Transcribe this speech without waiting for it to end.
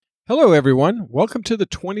Hello, everyone. Welcome to the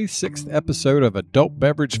 26th episode of Adult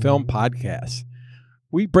Beverage Film Podcast.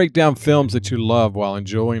 We break down films that you love while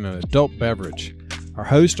enjoying an adult beverage. Our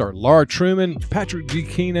hosts are Laura Truman, Patrick G.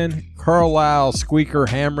 Keenan, Carlisle Squeaker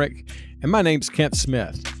Hamrick, and my name's Kent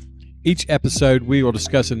Smith. Each episode, we will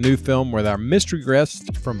discuss a new film with our mystery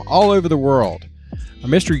guests from all over the world. Our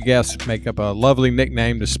mystery guests make up a lovely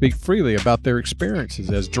nickname to speak freely about their experiences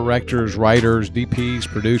as directors, writers, DPs,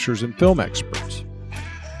 producers, and film experts.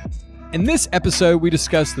 In this episode, we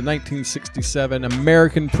discuss the 1967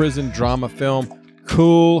 American prison drama film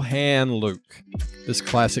Cool Hand Luke. This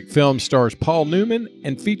classic film stars Paul Newman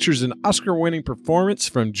and features an Oscar-winning performance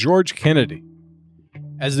from George Kennedy.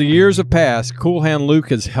 As the years have passed, Cool Hand Luke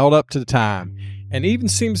has held up to the time and even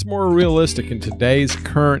seems more realistic in today's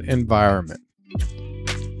current environment.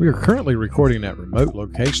 We are currently recording at remote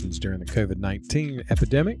locations during the COVID-19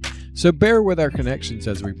 epidemic, so bear with our connections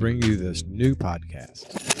as we bring you this new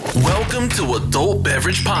podcast. Welcome to Adult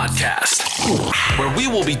Beverage Podcast, where we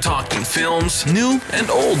will be talking films, new and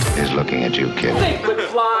old. He's looking at you, kid. Think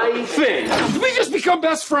McFly, think. Did we just become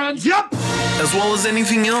best friends? Yep. As well as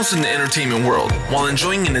anything else in the entertainment world, while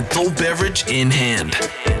enjoying an adult beverage in hand.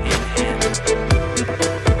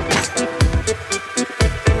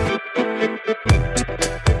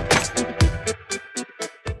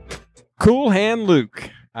 Cool Hand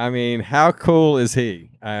Luke. I mean, how cool is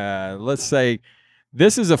he? Let's say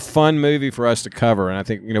this is a fun movie for us to cover. And I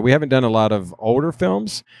think, we haven't done a lot of older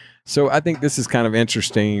films. So I think this is kind of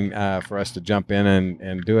interesting for us to jump in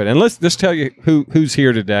and do it. And let's just tell you who's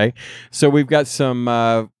here today. So we've got some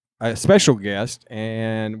a special guest,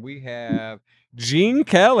 and we have Gene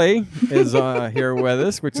Kelly is here with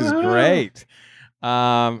us, which is great.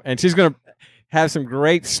 And she's going to have some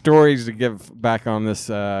great stories to give back on this,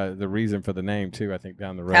 the reason for the name, too, I think,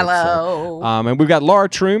 down the road. Hello. So, and we've got Laura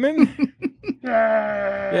Truman.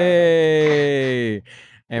 Yay.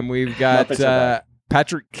 And we've got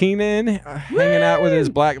Patrick Keenan hanging out with his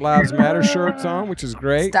Black Lives Matter shirts on, which is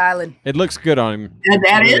great. Styling. It looks good on him.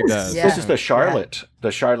 That it really is. does. Yeah. This is the Charlotte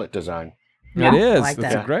design. It is. I like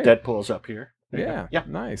It's that. great. Deadpool's up here. Yeah. Yeah.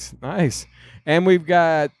 Nice. And we've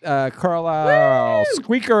got Carlisle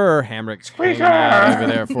Squeaker Hamrick hanging out over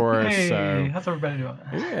there for us. Hey, So. how's everybody doing?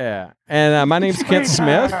 Yeah. And my name's Kent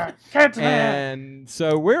Smith. And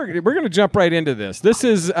so we're going to jump right into this. This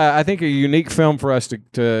is, I think, a unique film for us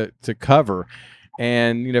to cover.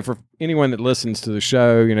 And, for anyone that listens to the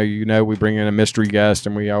show, we bring in a mystery guest,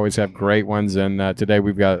 and we always have great ones. And today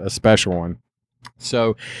we've got a special one.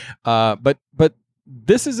 So, but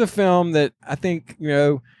this is a film that I think,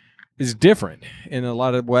 is different in a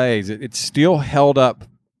lot of ways. It's still held up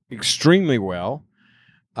extremely well.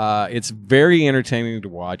 It's very entertaining to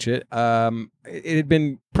watch it. It had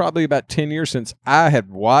been probably about 10 years since I had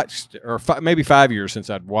watched, or maybe 5 years since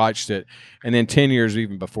I'd watched it, and then 10 years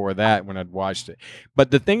even before that when I'd watched it. But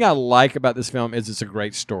the thing I like about this film is it's a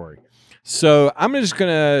great story. So I'm just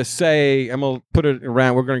going to say, I'm going to put it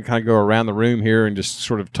around, we're going to kind of go around the room here and just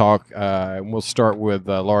sort of talk, and we'll start with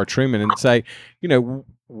Laura Truman and say,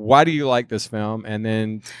 why do you like this film? And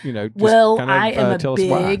then, just Well, kind of, I am tell a us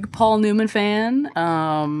why. big Paul Newman fan.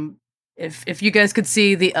 If you guys could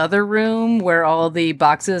see the other room where all the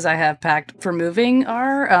boxes I have packed for moving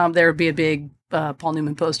are, there would be a big Paul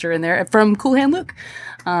Newman poster in there from Cool Hand Luke.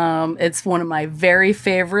 It's one of my very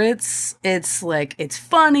favorites. It's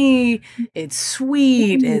funny, it's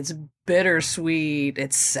sweet, it's bittersweet,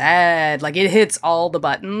 it's sad. It hits all the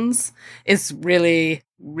buttons. It's really,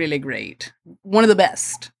 really great. One of the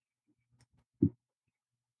best.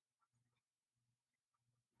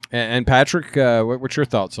 And Patrick, what's your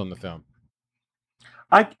thoughts on the film?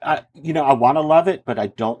 I want to love it, but I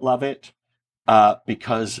don't love it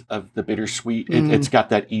because of the bittersweet. It's got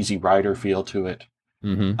that Easy Rider feel to it.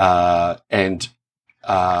 Mm-hmm. And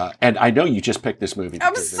I know you just picked this movie.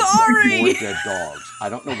 I'm because there's sorry. more dead dogs. I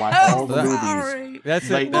don't know why all the movies Sorry. That's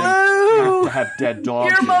lately it. Blue. have to have dead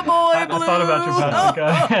dogs. You're my in them. boy, I thought about you,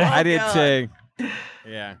 Patrick. I did God. too.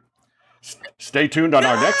 Yeah. Stay tuned on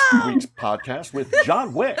our next week's podcast with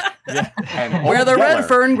John Wick. And Where Old the red Yeller.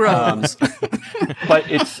 fern grows. But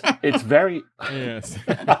it's very Yes.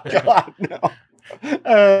 God, no.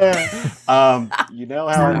 You know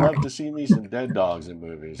how I love to see me some dead dogs in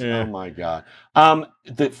movies. Yeah. Oh my God.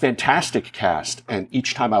 The fantastic cast, and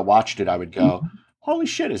each time I watched it, I would go, "Holy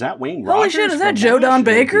shit, is that Wayne Rogers?" Holy shit, is that from Joe MASH? Don It would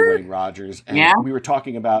be Baker? Wayne Rogers. And Yeah. we were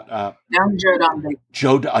talking about Young Joe Don Baker.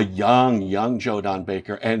 a young Joe Don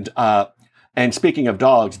Baker, and speaking of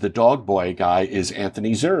dogs, the dog boy guy is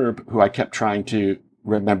Anthony Zerbe, who I kept trying to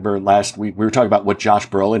remember last week. We were talking about what Josh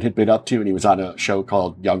Brolin had been up to, and he was on a show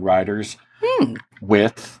called Young Riders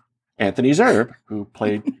with Anthony Zerbe, who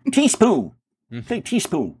played Teaspoon. Played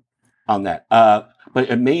Teaspoon on that. But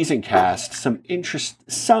amazing cast.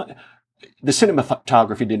 The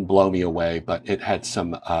cinematography didn't blow me away, but it had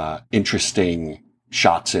some interesting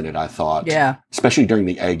shots in it, I thought. Yeah. Especially during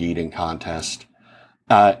the egg eating contest.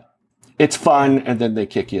 It's fun, and then they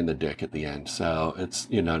kick you in the dick at the end. So it's,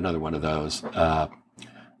 another one of those,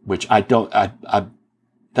 which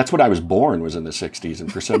that's when I was born, was in the 60s.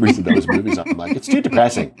 And for some reason, those movies, I'm like, it's too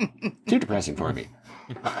depressing. Too depressing for me.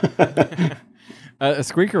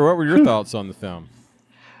 Squeaker, what were your thoughts on the film?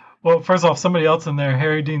 Well, first off, somebody else in there,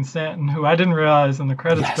 Harry Dean Stanton, who I didn't realize in the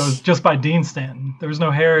credits goes just by Dean Stanton. There was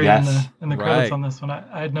no Harry in the credits on this one.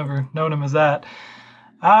 I had never known him as that.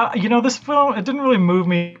 This film, it didn't really move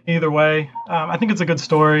me either way. I think it's a good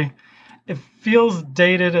story. It feels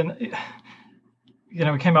dated, and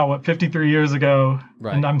it came out 53 years ago,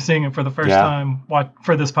 and I'm seeing it for the first time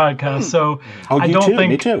for this podcast. So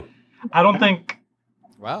Me too. I don't think.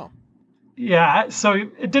 Wow. Yeah, so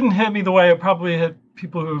it didn't hit me the way it probably hit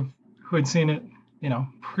people who had seen it,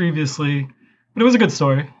 previously. But it was a good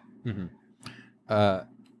story. Mm-hmm.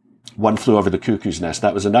 One Flew Over the Cuckoo's Nest.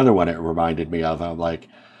 That was another one it reminded me of. I'm like,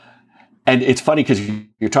 and it's funny because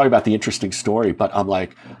you're talking about the interesting story, but I'm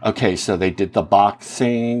like, okay, so they did the box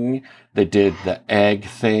thing, they did the egg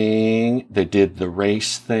thing, they did the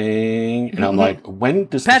race thing, and I'm like, when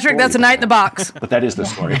does Patrick? That's a night in the box. But that is the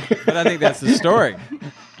story. But I think that's the story.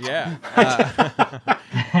 Yeah.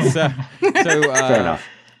 Fair enough.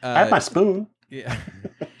 I have my spoon. Yeah.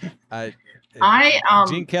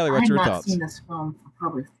 Gene Kelly, what's your thoughts? I have not seen this film for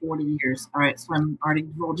probably 40 years. All right, so I'm already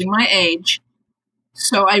divulging my age.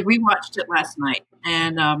 So I rewatched it last night,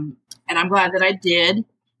 and I'm glad that I did.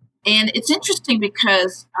 And it's interesting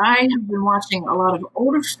because I have been watching a lot of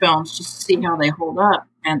older films just to see how they hold up,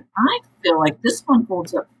 and I feel like this one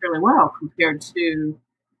holds up fairly well compared to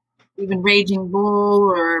even Raging Bull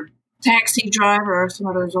or Taxi Driver or some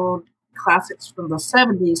of those old classics from the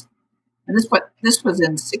 70s. And this was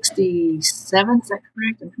in 67, is that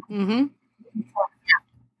correct? Mm-hmm.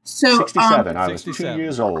 So 67. I was 2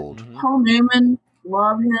 years old. Paul Newman,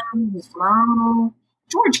 love him. He's phenomenal.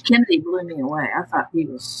 George Kennedy blew me away. I thought he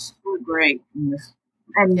was so great in this.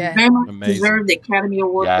 And very much deserved the Academy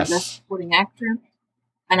Award for Best Supporting Actor.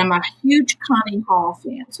 And I'm a huge Connie Hall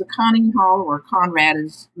fan. So Connie Hall, or Conrad,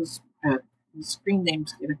 is his screen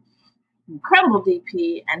name's given. Incredible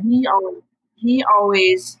DP, and he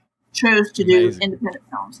always chose to do independent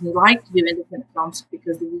films. And he liked to do independent films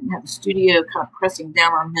because they didn't have the studio kind of pressing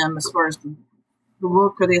down on him as far as the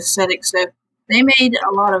look or the aesthetic. So they made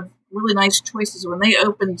a lot of really nice choices. When the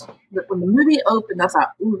movie opened, I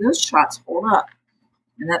thought, ooh, those shots hold up.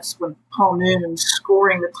 And that's when Paul Newman's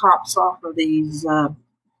scoring the tops off of these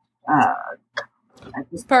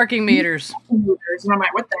parking meters. And I'm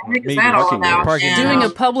like, what the heck is that all about? Doing a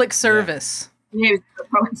public service. Yeah,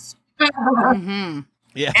 mm-hmm.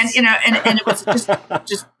 Yes. And it was just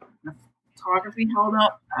the photography held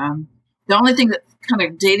up. The only thing that kind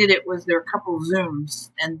of dated it was there were a couple of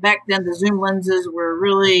zooms, and back then the zoom lenses were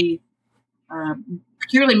really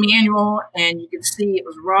purely manual, and you could see it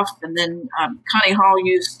was rough. And then Connie Hall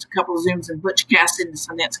used a couple of zooms in Butch Cassidy and the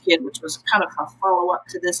Sundance Kid, which was kind of a follow up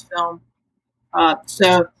to this film.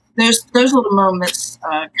 So those little moments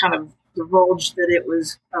kind of divulged that it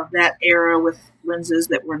was of that era with lenses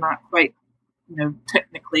that were not quite,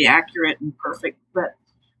 technically accurate and perfect. But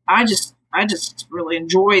I just really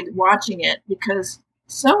enjoyed watching it because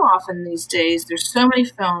so often these days there's so many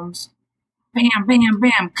films, bam, bam,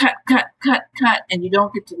 bam, cut, cut, cut, cut, and you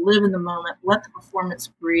don't get to live in the moment, let the performance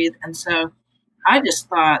breathe. And so I just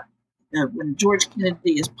thought when George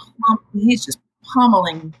Kennedy is he's just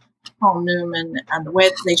pummeling Paul Newman, and the way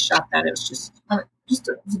that they shot that, it was just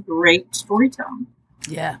a great storytelling.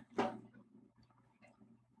 Yeah.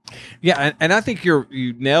 Yeah, and I think you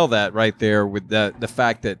nail that right there with the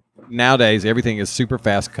fact that nowadays everything is super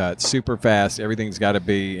fast cut, super fast. Everything's got to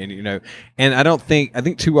be, and I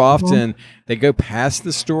think too often they go past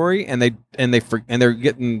the story and they're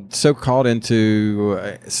getting so caught into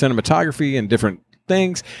cinematography and different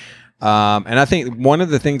things. And I think one of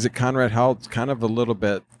the things that Conrad Hall's kind of a little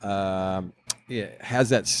bit has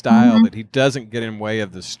that style that he doesn't get in way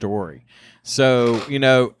of the story. So when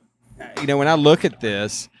I look at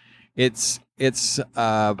this, it's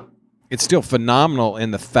still phenomenal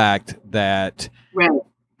in the fact that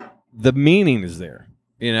the meaning is there.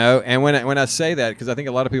 And when I say that, because I think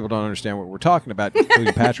a lot of people don't understand what we're talking about,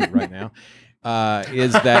 including Patrick right now,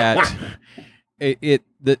 is that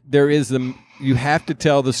there is you have to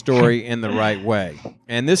tell the story in the right way.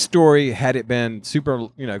 And this story, had it been super,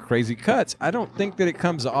 crazy cuts, I don't think that it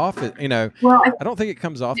comes off. Well, I don't think it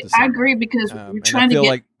comes off. I agree, because you're trying to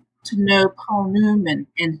get to know Paul Newman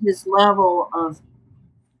and his level of.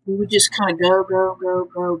 He would just kind of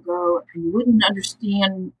go, and you wouldn't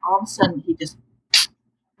understand. All of a sudden, he just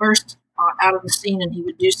burst out of the scene, and he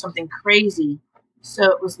would do something crazy.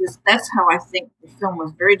 So it was this. That's how I think the film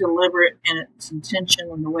was very deliberate in its intention,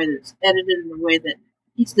 and the way that it's edited, and the way that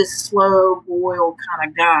he's this slow boil kind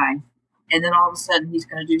of guy, and then all of a sudden he's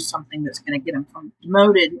going to do something that's going to get him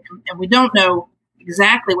demoted, and we don't know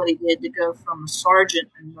exactly what he did to go from a sergeant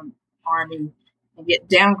in the army and get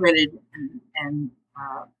downgraded and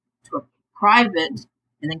to a private,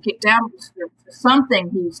 and then kicked out of the script for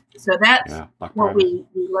something. So that's what we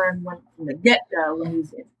learned from the get-go when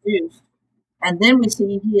he's introduced. And then we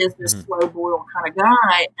see he is this slow boil kind of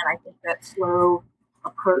guy, and I think that slow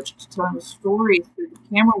approach to telling the story through the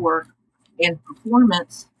camera work and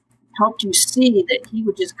performance helped you see that he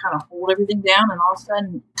would just kind of hold everything down, and all of a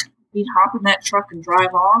sudden he'd hop in that truck and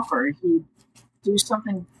drive off, or he'd do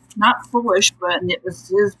something not foolish, but it was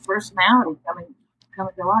his personality coming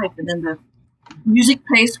to life. And then the music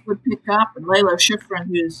pace would pick up, and Lalo Schifrin,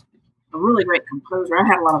 who's a really great composer. I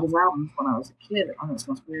had a lot of his albums when I was a kid. I know it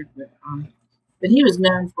sounds weird, but he was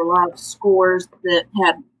known for a lot of scores that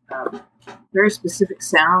had very specific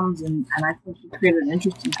sounds, and I think he created an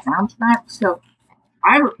interesting soundtrack. So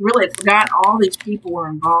I really had forgotten all these people were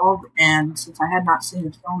involved, and since I had not seen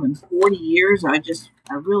the film in 40 years, I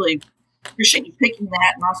really appreciate you picking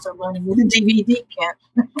that, and also learning with the DVD, Kent.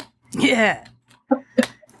 Yeah.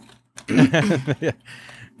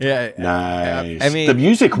 Yeah. Nice. I mean, the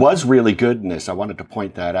music was really good in this. I wanted to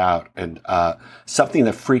point that out. And something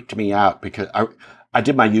that freaked me out, because I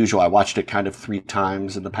did my usual. I watched it kind of 3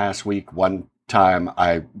 times in the past week. One time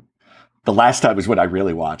the last time was when I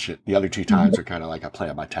really watched it. The other 2 times are kind of like I play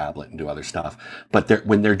on my tablet and do other stuff. But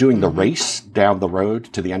when they're doing the race down the road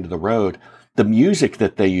to the end of the road, the music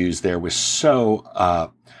that they use there was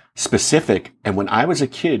so specific. And when I was a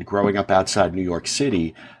kid growing up outside New York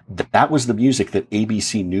City, that was the music that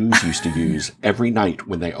ABC News used to use every night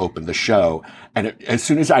when they opened the show. And as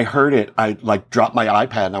soon as I heard it, I dropped my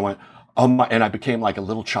iPad and I went, oh my, and I became like a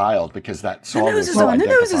little child because that song was so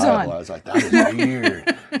identifiable. I was like, that is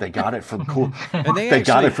weird. They got it from Cool. And they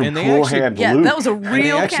got it from Cool Hand Luke. Yeah, that was a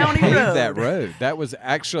real county road. That road. That was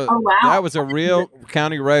actually wow. That was a real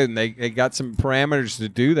county road, and they got some parameters to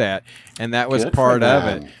do that, and that was part of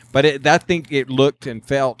it. But I think it looked and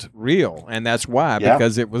felt real, and that's why,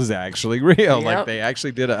 because it was actually real. Yep. Like they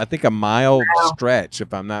actually did, I think, a mile stretch,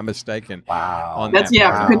 if I'm not mistaken. Wow. On that's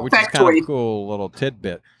that which factoid. is kind of a cool little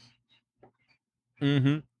tidbit.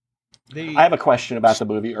 Mm-hmm. I have a question about the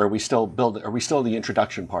movie. Or are we still in the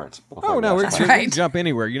introduction parts? Oh no, we can jump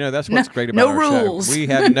anywhere. That's what's great about no our rules. show. We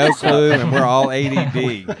have no clue, and we're all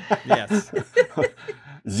ADD. Yes.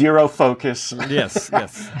 Zero focus. Yes.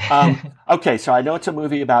 Okay, so I know it's a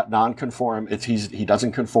movie about non-conform. He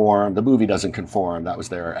doesn't conform. The movie doesn't conform. That was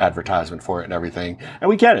their advertisement for it and everything. And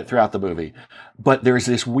we get it throughout the movie. But there's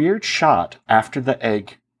this weird shot after the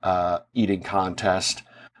egg eating contest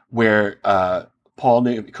where Paul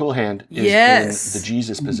Cool Hand is in the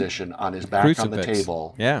Jesus position on his back on the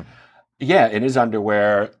table. Yeah, in his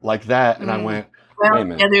underwear like that. And I went, wait a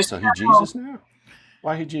minute. So he Jesus now?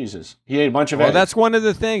 Why he Jesus? He ate a bunch of eggs. Well, that's one of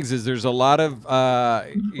the things is there's a lot of a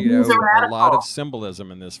lot of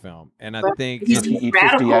symbolism in this film, and I think if you eat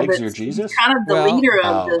 50 eggs, you're Jesus. He's kind of the leader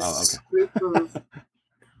of this group of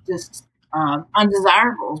just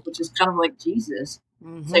undesirables, which is kind of like Jesus.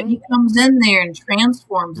 Mm-hmm. So he comes in there and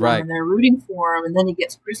transforms them, and they're rooting for him, and then he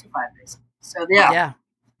gets crucified, basically. So yeah.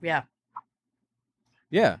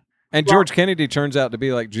 And George Kennedy turns out to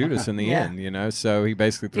be like Judas in the end, so he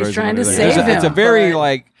basically throws He's trying him to into save him. It's a very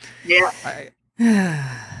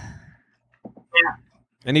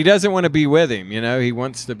and he doesn't want to be with him, he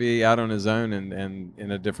wants to be out on his own and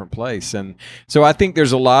in a different place. And so I think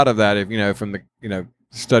there's a lot of that, if from the,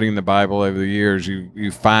 studying the Bible over the years,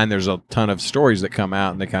 you find there's a ton of stories that come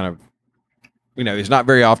out and they kind of, it's not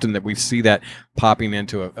very often that we see that popping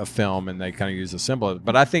into a film and they kind of use the symbol.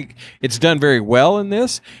 But I think it's done very well in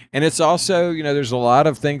this. And it's also, there's a lot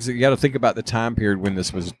of things that you got to think about the time period when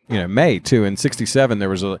this was, made too. In 1967, there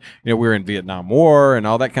was we were in Vietnam War and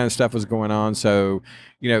all that kind of stuff was going on. So,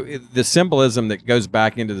 the symbolism that goes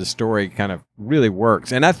back into the story kind of really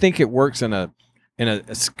works. And I think it works in a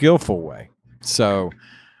skillful way. So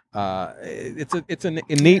it's a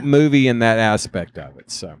neat movie in that aspect of it.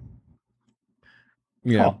 So.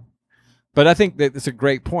 Yeah. Cool. But I think that it's a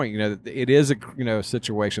great point. You know, it is a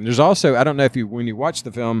situation. There's also, I don't know if when you watch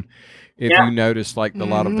the film, if you notice like a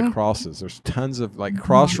lot of the crosses. There's tons of like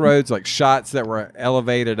crossroads, like shots that were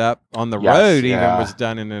elevated up on the road. Even was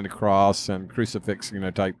done in a cross and crucifix,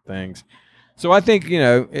 type things. So I think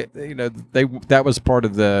that was part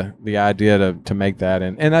of the idea to make that,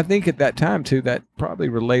 and I think at that time too that probably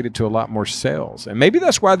related to a lot more sales, and maybe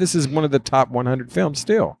that's why this is one of the top 100 films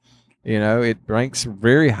still. It ranks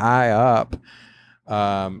very high up,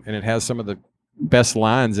 and it has some of the best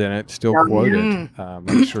lines in it still quoted.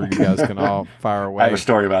 I'm sure you guys can all fire away. I have a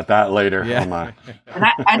story about that later. Yeah. Oh my. And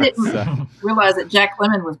I didn't realize that Jack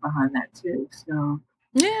Lemmon was behind that too. So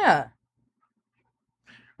yeah.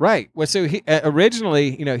 Right. Well, so he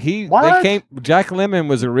originally, Jack Lemmon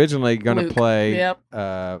was originally going to play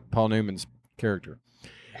Paul Newman's character.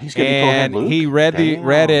 He's going to and Luke? He read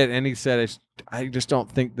it, and he said, "I just don't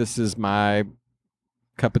think this is my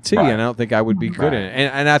cup of tea, and I don't think I would be good in it."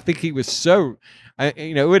 And I think he was so,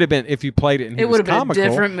 it would have been if you played it and he was comical. It would have been a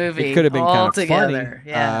different movie. It could have been kind of funny.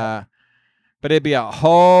 Yeah. But it'd be a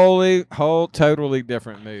totally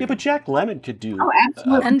different movie. Yeah, but Jack Lemmon could do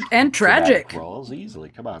and tragic roles easily.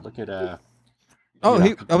 Come on, look at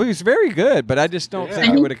he was very good, but I just don't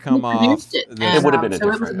think it would have come off. It would have been it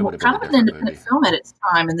was kind of an independent film at its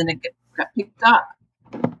time, and then it got picked up.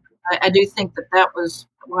 I do think that was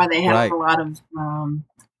why they had a lot of,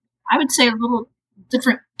 I would say, a little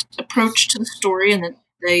different approach to the story, and that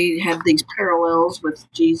they had these parallels with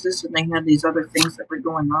Jesus, and they had these other things that were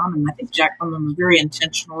going on. And I think Jack Lemmon was very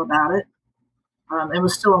intentional about it, and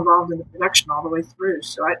was still involved in the production all the way through.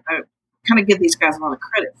 So I kind of give these guys a lot of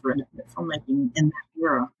credit for independent filmmaking in that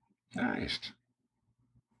era. Nice.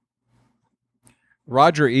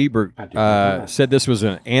 Roger Ebert said this was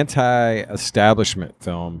an anti-establishment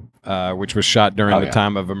film, which was shot during the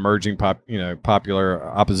time of emerging popular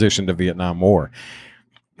opposition to Vietnam War.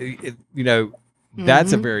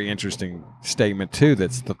 That's a very interesting statement too.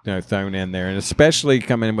 That's thrown in there, and especially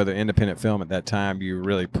coming in with an independent film at that time, you were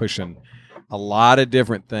really pushing a lot of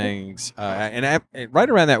different things. And right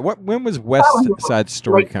around that, when was West Side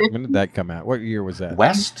Story come? When did that come out? What year was that?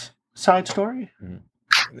 West Side Story?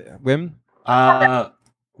 When?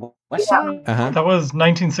 West Side? That was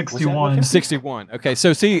 1961. 61. Okay,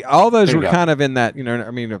 so see, all those were kind of in that.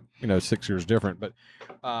 6 years different,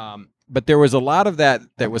 but there was a lot of that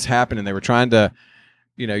was happening. They were trying to,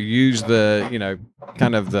 use the,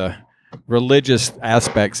 kind of the religious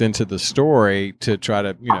aspects into the story to try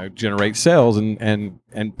to, generate sales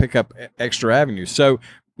and pick up extra avenues. So,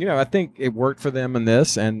 I think it worked for them in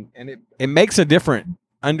this, and it makes a different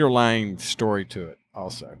underlying story to it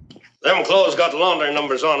also. Them clothes got laundry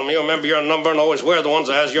numbers on them. You remember your number and always wear the ones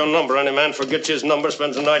that has your number. Any man forgets his number,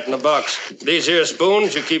 spends the night in the box. These here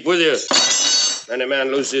spoons you keep with you. Any man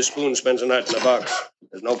loses his spoon, spends the night in the box.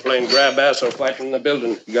 There's no playing grab ass or fighting in the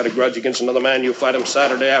building. You got a grudge against another man, you fight him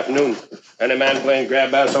Saturday afternoon. Any man playing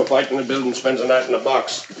grab ass or fighting in the building spends the night in the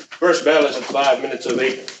box. First bell is at 5 minutes of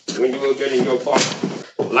 8 when you will get in your bunk.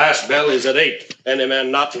 Last bell is at 8. Any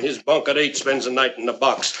man not in his bunk at 8 spends the night in the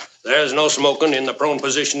box. There's no smoking in the prone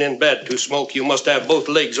position in bed. To smoke, you must have both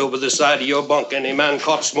legs over the side of your bunk. Any man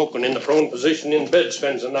caught smoking in the prone position in bed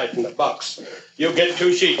spends the night in the box. You get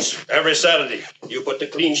 2 sheets every Saturday. You put the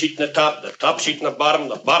clean sheet in the top sheet in the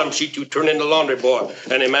bottom sheet you turn in the laundry boy.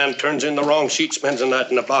 Any man turns in the wrong sheet spends the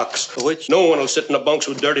night in the box. Which no one will sit in the bunks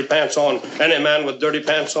with dirty pants on. Any man with dirty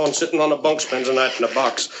pants on sitting on the bunk spends the night in the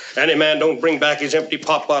box. Any man don't bring back his empty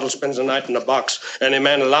pop bottle spends the night in the box. Any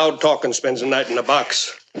man loud talking spends the night in the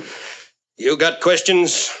box. You got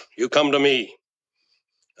questions, you come to me.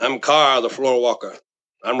 I'm Carr, the floor walker.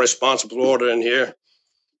 I'm responsible for order in here.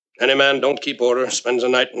 Any man don't keep order spends the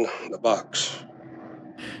night in the box.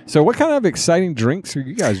 So what kind of exciting drinks are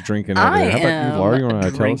you guys drinking over there? How about you, Laura? You want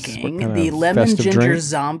to tell us what kind the of lemon ginger drink?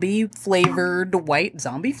 zombie flavored white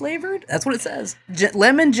zombie flavored? That's what it says.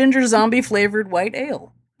 Lemon ginger zombie flavored white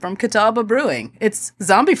ale from Catawba Brewing. It's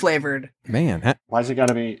zombie flavored. Man, why's it got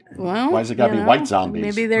to be? Why's it got to be white zombies?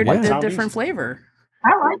 Maybe they're a different flavor. I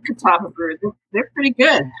like Catawba Brew. They're pretty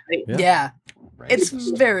good. Yeah. It's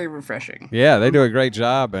very refreshing. Yeah, they do a great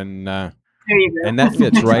job, and there you go. And that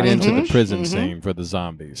fits right into the prison scene for the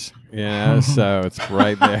zombies. So it's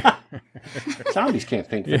right there. Zombies can't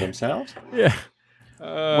think for themselves. Yeah.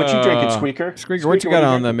 What you drinking, Squeaker? Squeaker, what you got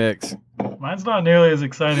on the mix? Mine's not nearly as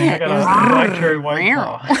exciting. I got a black cherry white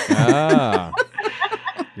claw.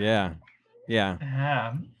 Yeah.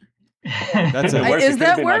 That's is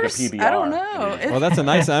that worse? Like I don't know. Well, that's a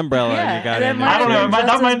nice umbrella you got in there. I don't know.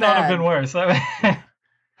 That might not have been worse. All right,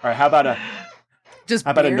 how about a just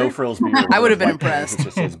how about a no frills beer? I would have been impressed. It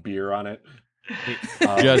just says beer on it.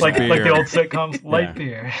 Just like beer. the old sitcoms, light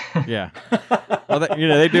beer. Yeah. Well,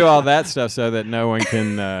 they do all that stuff so that no one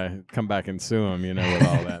can come back and sue them, with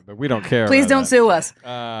all that. But we don't care. Please about don't that. sue us.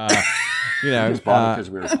 We just bought it because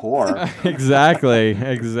we were poor. Exactly.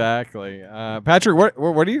 Patrick,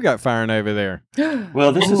 what do you got firing over there?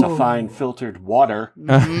 Well, this is a fine filtered water.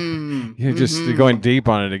 You're just going deep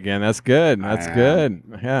on it again. That's good. That's good.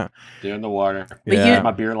 Yeah. Doing the water. But Yeah. you- Had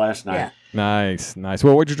my beer last night. Yeah. Nice.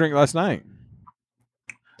 Well, what'd you drink last night?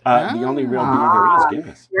 The only real beer there is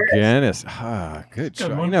Guinness. Guinness. Ah, good choice.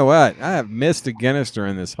 one. You know what? I have missed a Guinness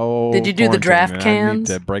during this whole. Did you do the quarantine, draft and cans?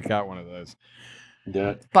 I need to break out one of those. Did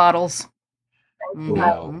it? Bottles.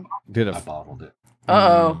 No, Did I a. bottled it.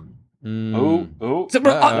 Uh-oh. Oh, So-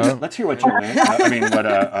 let's hear what you meant.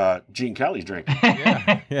 What Gene Kelly's drinking.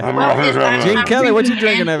 Yeah. Gene Gene Kelly, what you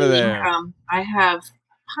drinking over there? I have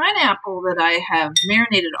pineapple that I have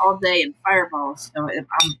marinated all day in Fireball, so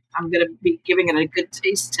I'm going to be giving it a good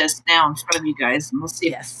taste test now in front of you guys, and we'll see.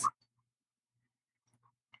 Yes.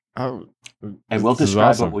 Oh, And we'll this is describe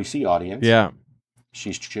awesome. what we see, audience. Yeah.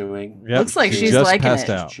 She's chewing. Yep. Looks like she's just liking passed it.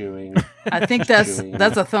 out. Chewing. I think that's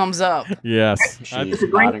a thumbs up. Yes. She's a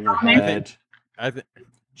great nodding her combination. head. I think.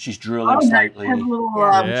 She's drooling Oh, slightly. have a little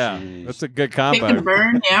Yeah. Jeez. That's a good kick and combo.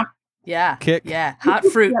 burn. Yeah. Yeah. Kick. Yeah. Hot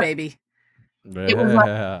fruit, baby. It was like-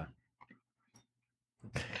 Yeah.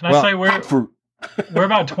 Can I Well, say Hot fruit. we're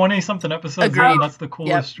about 20-something episodes Agreed. in. That's the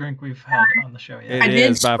coolest drink we've had on the show yet. It I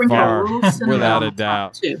did is by sprinkle far, a little cinnamon without on a top,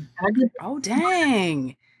 doubt. too. And I did Oh,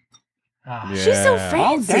 dang. Ah, Yeah. She's so Oh,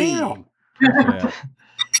 fancy. damn. Yeah.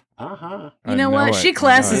 Uh-huh. You know what? She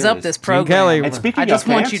classes up this Gene program. Kelly. And speaking I just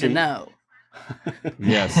of want you to fancy, know.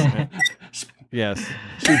 Yes. Yes.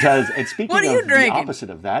 She does. And speaking What are you of the drinking? opposite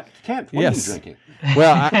of that, Kent, what Yes. are you drinking?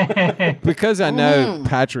 Well, because I know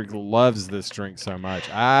Patrick loves this drink so much,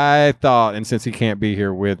 I thought, and since he can't be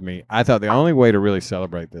here with me, I thought the only way to really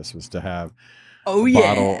celebrate this was to have Oh, a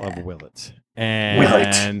yeah. bottle of Willett.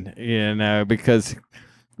 And, because,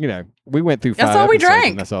 we went through 5 That's all we episodes drank.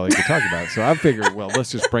 and that's all he could talk about. So I figured, well,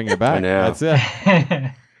 let's just bring it back. I know. That's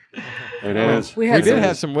it. It is. We We had did some-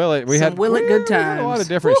 have some Willett. We some had Willett good we had a lot times. of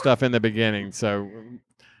different stuff in the beginning. So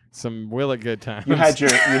some Willett good times. You had your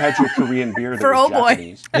Korean beer that For was old boy.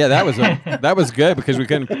 Japanese. Yeah, that was good because we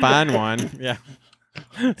couldn't find one. Yeah.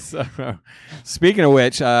 So, speaking of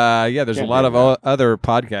which, there's a lot of other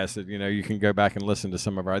podcasts that you can go back and listen to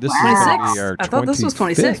some of our. This is going to 26? be our I thought this was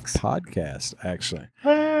 26. podcast, actually.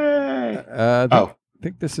 Hey. I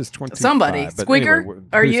think this is 25. Somebody. but Squeaker, anyway,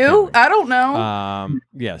 are who's you? counting? I don't know.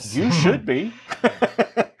 Yes. You should be.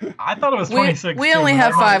 I thought it was 26. we only too,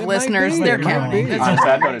 have but I 5 might- listeners. be. They're It might counting. be. It's I'm okay.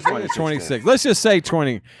 sad that it's 26. 26. Let's just say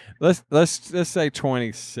 20. Let's say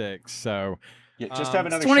 26. So Yeah, just have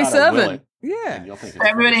another 27. shot of Willet, yeah. and you'll think it's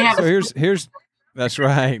Everybody have So here's that's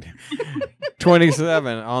right.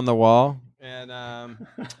 27 on the wall. And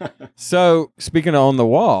so speaking of on the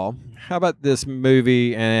wall, how about this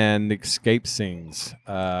movie and escape scenes?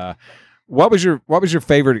 What was your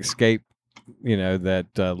favorite escape?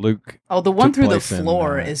 That Luke. Oh, the one took through the place in,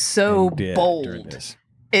 floor is so and did during bold. this.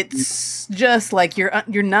 It's just like you're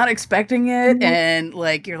not expecting it, and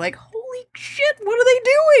like you're like, holy shit, what are they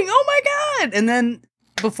doing? Oh my god! And then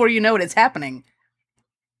before you know it, it's happening.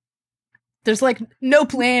 There's like no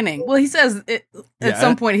planning. Well, he says at Yeah.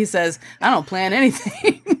 some point he says, "I don't plan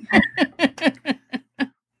anything."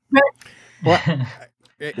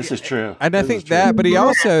 This is true. And I This think is true. that, but he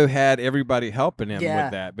also had everybody helping him Yeah.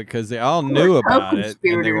 with that because they all knew about it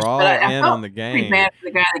and they were all I in felt on the pretty game. bad for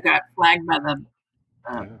the guy that got flagged by the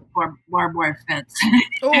barbed wire fence.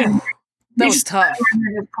 Oh, that was tough.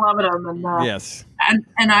 Just clubbing him, and, Yes.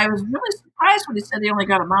 and I was really surprised when he said he only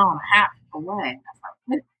got a mile and a half away.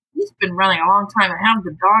 I thought, he's been running a long time, and how did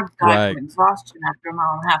the dog die Right. from exhaustion after a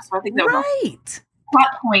mile and a half? So I think that was a Right.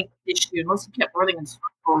 plot point issue, unless he kept running in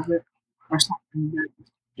circles or something.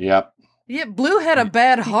 Yep. Yeah, Blue had a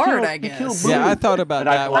bad heart, I he guess. killed Blue. Yeah, I thought about And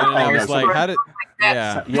I- that one and I was I- like, how did.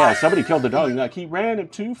 Yeah. Yeah, somebody killed the dog. Like he ran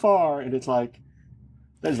it too far, and it's like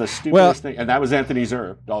that's the stupidest Well- thing. And that was Anthony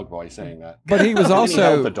Zerb, Dog Boy, saying that. But he was He held the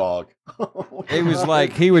also. dog. It was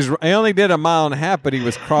like he only did a mile and a half, but he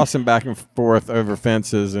was crossing back and forth over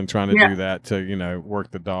fences and trying to Yeah. do that to,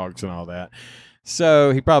 work the dogs and all that.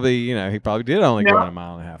 So he probably did only go Yeah. in a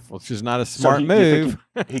mile and a half, which is not a So smart you think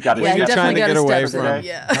move. he got his Yeah, he You're steps trying definitely to got get his away steps from- in.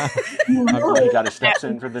 Yeah. he got his steps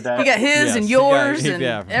in for the day. He got his Yes, and he got- yours he- and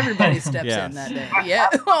yeah. everybody's steps Yes. in that day. Yeah.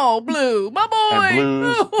 Oh, Blue, my boy. And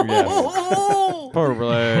Blue's- Oh. Poor Blue.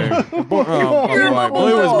 Oh, You're my my boy.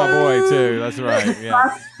 Blue was my boy. boy too. That's right.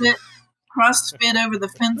 Yeah. CrossFit over the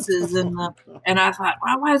fences, and I thought,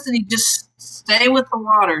 why doesn't he just stay with the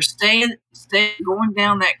water, stay going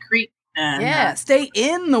down that creek And stay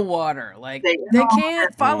in the water. Like they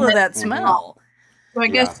can't follow that smell. So I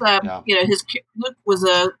guess Luke was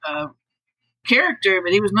a character,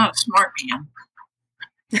 but he was not a smart man.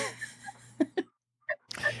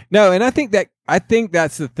 No, and I think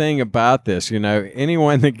that's the thing about this.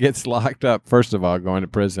 Anyone that gets locked up, first of all, going to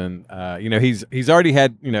prison, he's already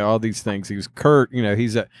had all these things. He's Kurt.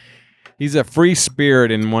 He's a free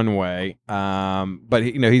spirit in one way, but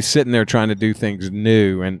he's sitting there trying to do things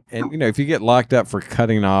new. And if you get locked up for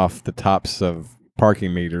cutting off the tops of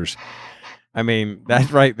parking meters, I mean,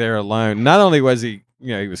 that right there alone. Not only was he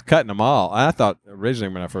was cutting them all. I thought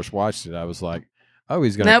originally when I first watched it, I was like, oh,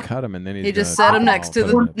 he's going to cut them, and then he just set him next to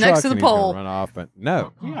the pole, run off. But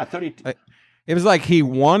no, I thought it was like he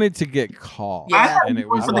wanted to get caught. Yeah. And it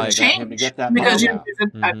was like change to get that because money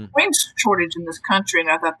there's a coin shortage in this country, and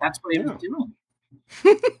I thought that's what he was doing.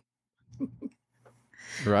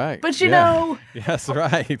 Right. But yes,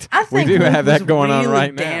 right. I think we do Luke have that was going on really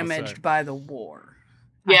right now. Damaged by the war.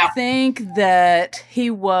 Yeah. I think that he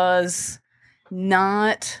was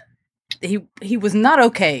not. He was not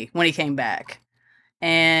okay when he came back.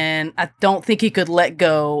 And I don't think he could let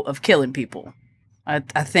go of killing people. I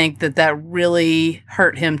think that really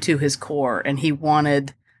hurt him to his core, and he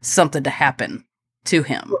wanted something to happen to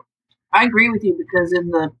him. I agree with you because in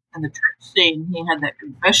the church scene, he had that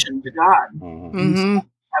confession to God. Mm-hmm.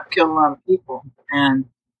 I've killed a lot of people,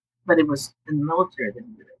 but it was in the military that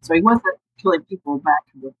he did it. So he wasn't killing people back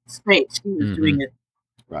in the States. He was doing it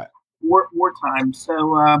wartime.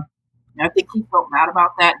 So I think he felt mad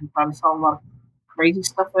about that. He probably saw a lot of crazy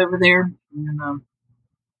stuff over there, and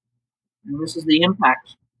this is the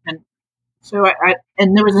impact. And so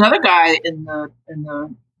and there was another guy in the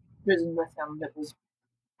prison with him that was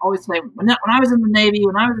always saying, when I was in the Navy,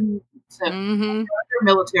 when I was in other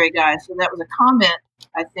military guys. So that was a comment,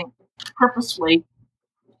 I think, purposely,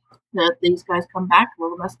 that these guys come back a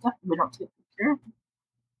little messed up and we don't take care of them.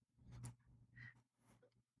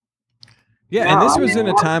 Yeah, and this was in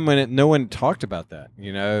a time when no one talked about that,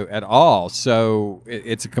 at all. So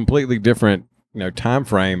it's a completely different, time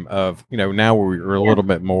frame of, now we're a little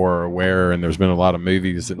bit more aware, and there's been a lot of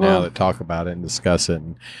movies that talk about it and discuss it.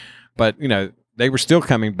 But they were still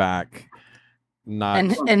coming back.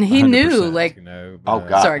 Not and he knew, like, oh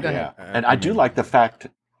God, sorry, go ahead. And I do like the fact.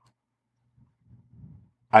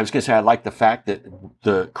 I was going to say I like the fact that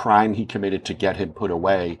the crime he committed to get him put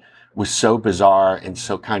away was so bizarre and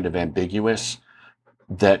so kind of ambiguous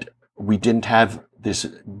that we didn't have this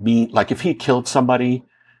like if he killed somebody,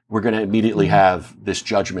 we're going to immediately have this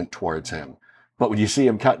judgment towards him. But when you see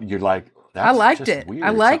him cut, you're like, that's I liked just it. Weird.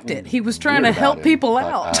 I liked it. He was trying to help people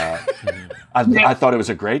out. I thought it was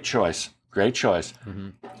a great choice. Great choice.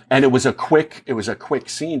 Mm-hmm. And it was a quick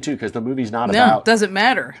scene too, because the movie's not about doesn't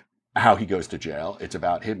matter how he goes to jail. It's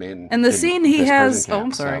about him and the scene he has. Oh,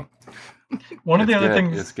 I'm sorry. So. One of the other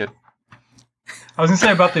things it's good. I was going to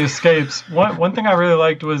say about the escapes, one thing I really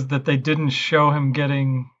liked was that they didn't show him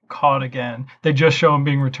getting caught again. They just show him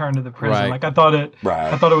being returned to the prison. Right. Like I thought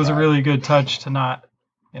it was a really good touch to not,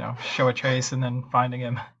 show a trace and then finding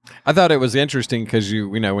him. I thought it was interesting because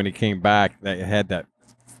when he came back, they had that.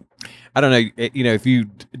 I don't know, if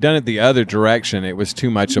you'd done it the other direction, it was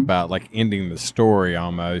too much about like ending the story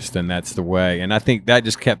almost, and that's the way. And I think that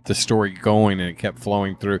just kept the story going and it kept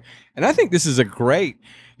flowing through. And I think this is a great,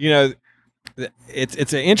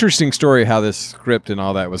 it's an interesting story how this script and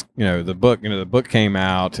all that was, the book came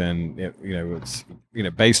out and it's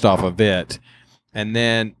based off of it, and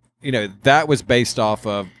then that was based off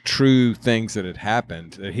of true things that had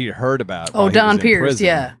happened that he'd heard about. Don Pierce,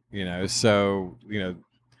 prison, so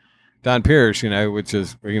Don Pierce, which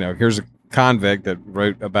is here's a convict that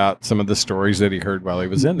wrote about some of the stories that he heard while he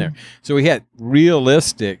was in there. So he had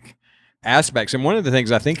realistic aspects, and one of the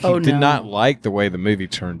things I think he did not like the way the movie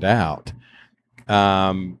turned out.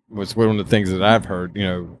 Was one of the things that I've heard,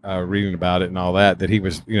 reading about it and all that he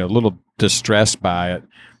was, a little distressed by it,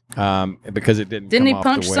 because it didn't he off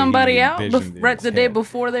punch the way somebody out right the day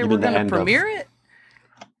before they were going to premiere it?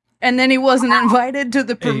 And then he wasn't invited to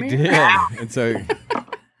the premiere? He did. And so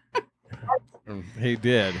he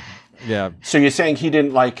did. Yeah. So you're saying he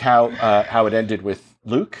didn't like how it ended with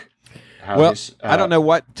Luke? I don't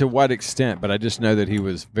know to what extent, but I just know that he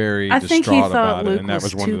was very distraught about it, and that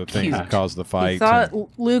was one of the things that caused the fight. He thought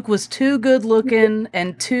Luke was too good looking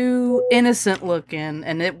and too innocent looking,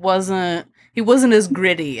 and he wasn't as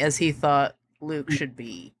gritty as he thought Luke should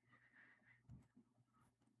be.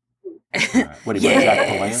 What he went Jack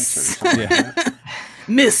Palance or something? Yeah.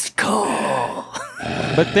 Missed call.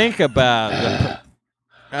 But think about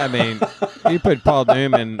you put Paul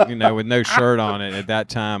Newman, with no shirt on it at that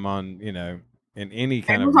time on, in any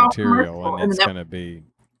kind It of was all material, commercial, and and it's that- going to be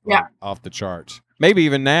like, Yeah. off the charts. Maybe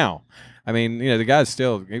even now. I mean, the guy's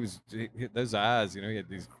still those eyes. He had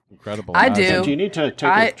these incredible. I eyes. do. So do you need to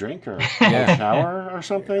take a drink or Yeah. a shower or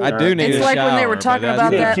something? I do need It's a like when they were shower, but talking that's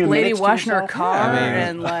about You need a that few lady minutes to washing her yourself? car Yeah, I mean,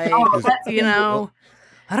 and like, Oh, that's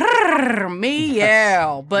me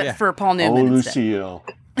yeah, but Yeah. for Paul Oh, Newman instead. Lucille.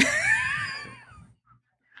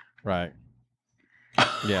 right.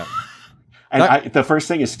 Yeah. And the first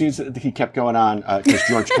thing, as soon as he kept going on, because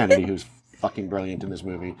George Kennedy, who's fucking brilliant in this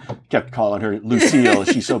movie, kept calling her Lucille.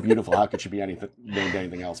 She's so beautiful. How could she be named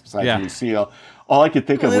anything else besides Yeah. Lucille? All I could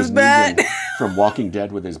think of With was his bat. Negan from Walking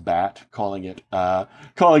Dead with his bat, calling it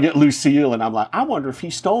Lucille. And I'm like, I wonder if he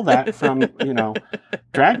stole that from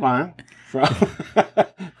Dragline.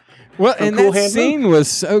 Well, From and Cool that Hand scene was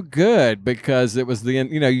so good because it was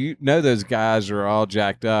those guys are all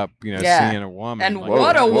jacked up, Yeah. seeing a woman. And like,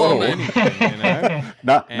 what a whoa, woman. anything,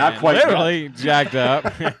 not And quite. literally jacked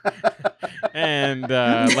up. And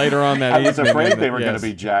later on that I was evening, afraid they were going yes. to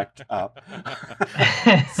be jacked up.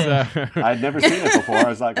 So, I'd never seen it before. I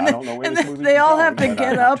was like, I don't know where And this then movie. they all have to but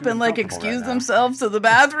get I'm up too and like uncomfortable excuse right now. themselves to the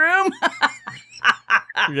bathroom.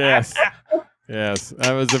 yes,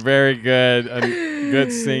 that was a very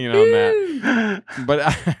good scene on that. But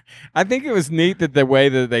I think it was neat that the way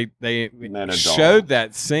that they Men are showed dull.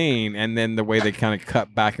 that scene, and then the way they kind of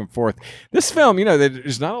cut back and forth. This film,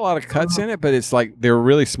 there's not a lot of cuts in it, but it's like they're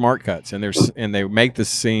really smart cuts, and they make the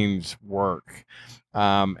scenes work.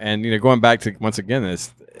 And going back to once again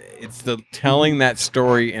it's the telling that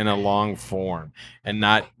story in a long form and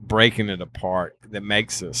not breaking it apart that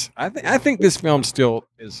makes this. I think this film still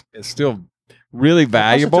is still really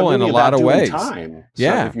valuable Plus, in it's a movie lot about of doing ways. Time.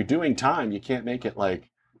 Yeah. So if you're doing time, you can't make it like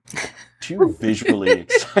too visually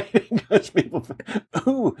exciting because people,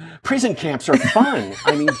 ooh, prison camps are fun.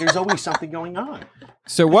 I mean, there's always something going on.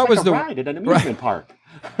 So It's what like was a the ride at an amusement park?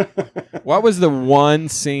 what was the one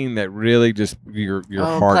scene that really just your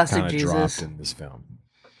heart Plastic kind of Jesus. dropped in this film?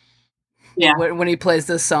 Yeah. When he plays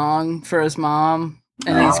this song for his mom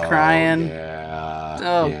and he's crying. Yeah.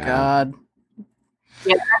 Oh yeah, God.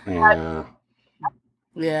 Yeah.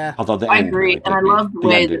 Yeah. Although the I end agree, really and I did me- love the end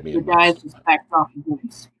way did that me the in. guys just backed off and giving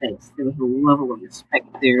space. There was a level of respect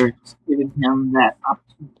there, just giving him that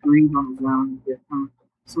opportunity to breathe on his own, give him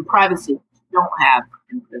some privacy that you don't have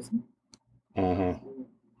in prison. Mhm.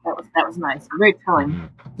 That was nice. Very telling.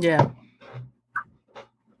 Mm-hmm. Yeah.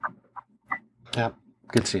 Yeah.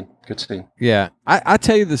 Good scene. Good scene. Yeah, I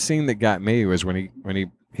tell you, the scene that got me was when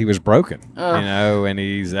he was broken, Ugh. and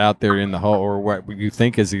he's out there in the hole, or what you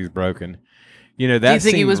think is he's broken. That Do you think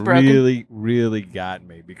scene he was broken? really, really got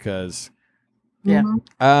me because Yeah.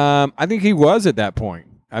 Mhm. I think he was at that point.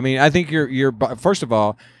 I mean, I think first of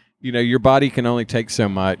all, your body can only take so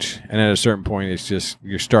much, and at a certain point, it's just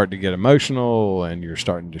you're starting to get emotional, and you're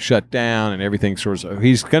starting to shut down, and everything sort of.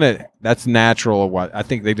 That's natural. What I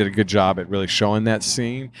think they did a good job at really showing that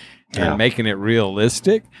scene and Yeah. making it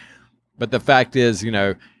realistic. But the fact is,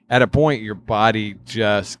 at a point, your body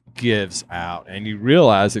just gives out, and you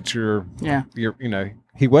realize that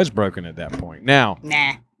he was broken at that point. Now,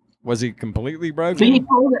 Nah. was he completely But he broken?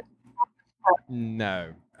 told it. No.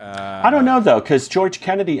 I don't know though, because George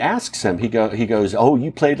Kennedy asks him. He goes, "Oh,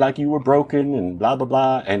 you played like you were broken," and blah blah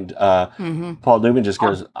blah. And Paul Newman just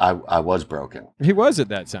goes, "I was broken." He was at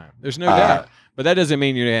that time. There's no doubt. But that doesn't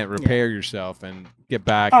mean you didn't repair yourself and get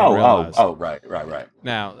back and realize. Right.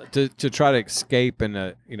 Now, to try to escape in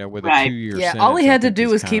a with a Right. 2-year Yeah, sentence, all he I had to think do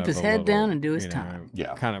is was kind keep of his a head little, down and do his time.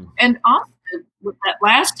 Yeah. Kind of. And also, with that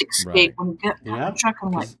last escape, Right. when he got out Yeah. of the truck,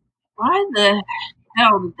 I'm like, why the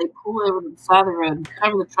hell did they pull over to the side of the road and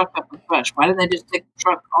cover the truck up with brush? Why didn't they just take the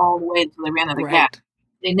truck all the way until they ran out of gas? Right.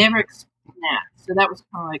 They never explained that. So that was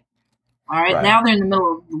kind of like, all right, Right. now they're in the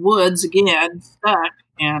middle of the woods again, stuck.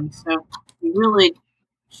 And so he really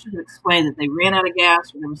should have explained that they ran out of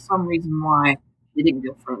gas or there was some reason why they didn't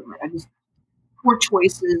go further. I just, poor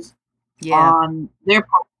choices Yeah. on their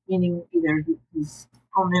part, meaning either his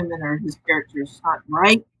Paul Newman or his character is not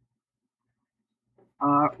right,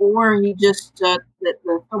 or he just that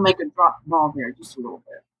the filmmaker dropped the ball there just a little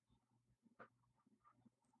bit.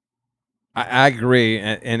 I agree,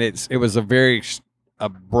 and it was a very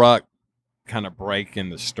abrupt kind of break in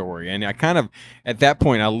the story, and I kind of at that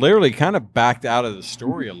point I literally kind of backed out of the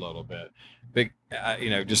story a little bit.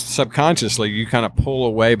 Just subconsciously you kind of pull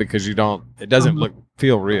away because it doesn't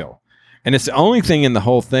feel real, and it's the only thing in the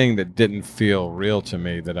whole thing that didn't feel real to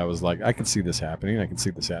me that I was like, I can see this happening, I can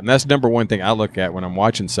see this happening. That's number one thing I look at when I'm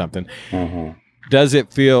watching something. Mm-hmm. Does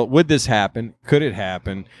it feel? Would this happen? Could it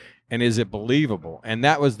happen? And is it believable? And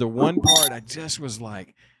that was the one part I just was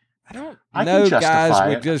like, I don't know, can justify guys.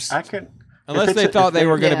 it. Would just Unless they thought they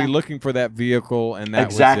were going to be looking for that vehicle, and that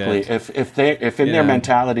exactly. was it. If in their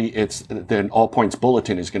mentality, it's then all points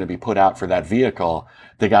bulletin is going to be put out for that vehicle,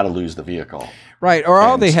 they got to lose the vehicle. Right. Or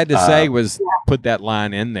all they had to say was put that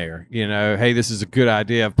line in there, hey, this is a good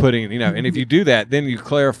idea of putting, and if you do that, then you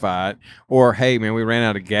clarify it. Or, hey, man, we ran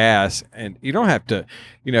out of gas. And you don't have to,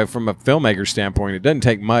 from a filmmaker standpoint, it doesn't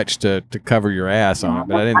take much to cover your ass on it.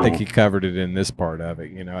 But I didn't think he covered it in this part of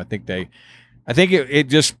it. I think it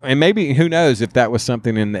just, and maybe, who knows if that was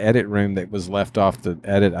something in the edit room that was left off the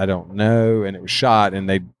edit. I don't know. And it was shot, and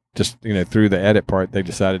they just, through the edit part, they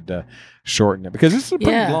decided to shorten it because this is a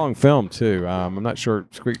pretty long film too. I'm not sure.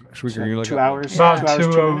 Squeaker, you look 2 hours, about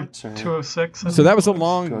 2:06. So that was a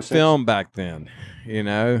long film back then. I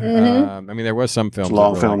mean, there was some films. It's a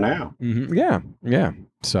long film now. Mm-hmm. Yeah.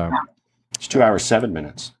 So it's 2 hours 7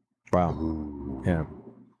 minutes. Wow. Ooh. Yeah.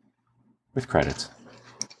 With credits.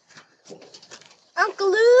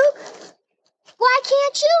 Uncle Luke, why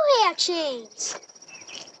can't you have chains?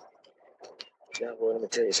 John, boy, let me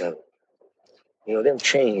tell you something. Them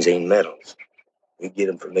chains ain't metals. You get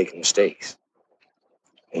them for making mistakes.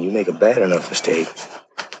 And you make a bad enough mistake,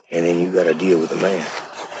 and then you got to deal with the man.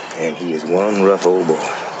 And he is one rough old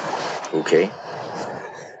boy. Okay?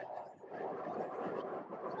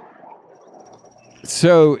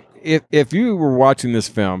 So, if you were watching this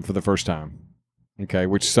film for the first time, okay,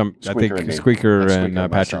 which I think Squeaker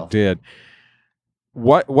and Patrick did,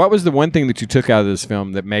 what was the one thing that you took out of this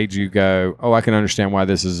film that made you go, oh, I can understand why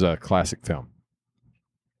this is a classic film?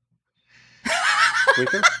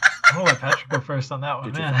 Squeaker? I'll let Patrick go first on that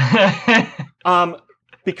one, man.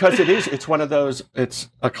 Because it's one of those, it's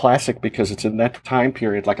a classic because it's in that time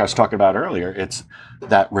period, like I was talking about earlier. It's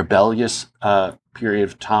that rebellious period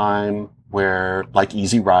of time where, like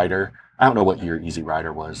Easy Rider, I don't know what year Easy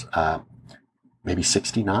Rider was, maybe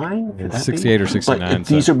 69? 68 or 69. But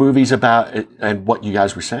these are movies about, and what you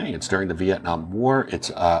guys were saying, it's during the Vietnam War. It's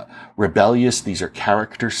rebellious. These are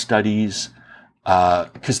character studies.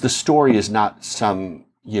 Because the story is not some,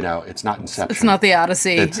 it's not Inception. It's not the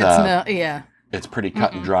Odyssey. It's pretty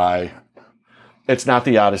cut and dry. It's not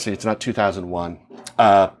the Odyssey. It's not 2001.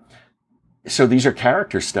 So these are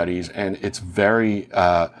character studies, and it's very,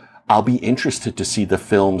 I'll be interested to see the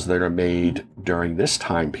films that are made during this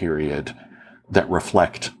time period that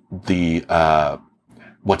reflect the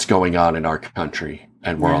what's going on in our country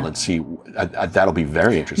and world, and see that'll be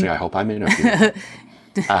very interesting. I hope I'm in a few.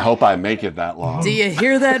 I hope I make it that long. Do you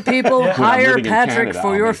hear that, people? Hire Patrick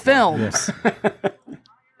for your films.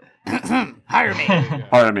 Hire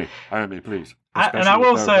me. Hire me, please. And I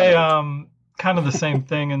will say kind of the same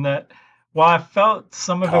thing in that while I felt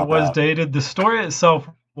some of it was dated, the story itself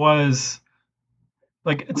was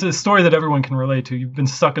like, it's a story that everyone can relate to. You've been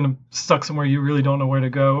stuck somewhere you really don't know where to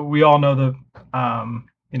go. We all know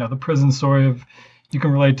the prison story of, you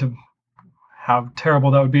can relate to how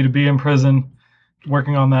terrible that would be to be in prison,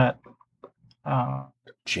 working on that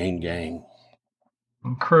chain gang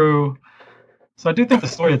crew. So I do think the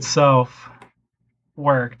story itself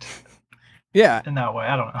worked. Yeah, in that way.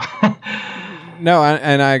 I don't know. No,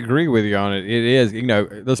 and I agree with you on it. It is,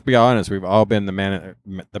 let's be honest. We've all been the man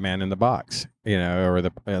in the box, or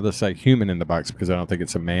let's say human in the box, because I don't think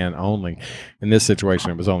it's a man only. In this situation,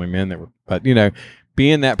 it was only men that were. But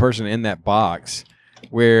being that person in that box,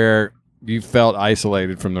 where you felt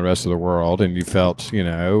isolated from the rest of the world, and you felt,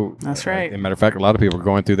 that's right. As a matter of fact, a lot of people are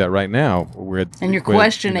going through that right now. And you're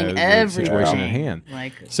questioning everything. Situation at hand.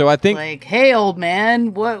 So I think, hey, old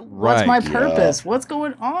man, what's my purpose? What's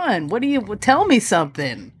going on? Tell me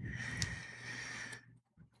something.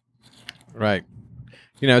 Right.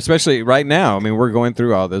 Especially right now. I mean, we're going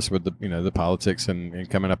through all this with the politics and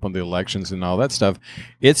coming up on the elections and all that stuff.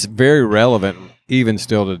 It's very relevant even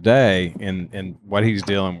still today in what he's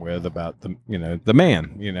dealing with about the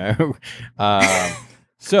man,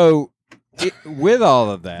 So with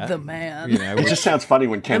all of that, the man, it just sounds funny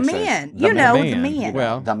when Ken says the man.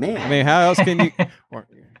 Well, the man. I mean, how else can you?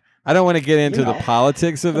 I don't want to get into the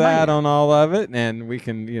politics of that on all of it, and we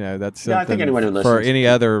can, that's something I think anyone who listens for any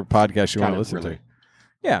other podcast you want to listen to.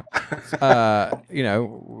 Yeah,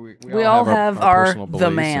 we all have our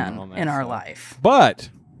the man in our life, but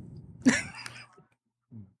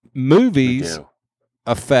movies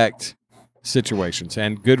affect situations,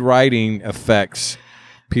 and good writing affects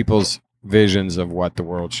people's visions of what the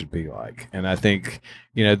world should be like. And I think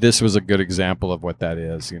this was a good example of what that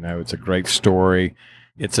is. It's a great story.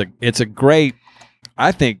 It's a great.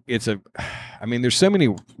 I think I mean, there's so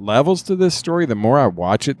many levels to this story. The more I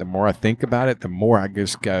watch it, the more I think about it, the more I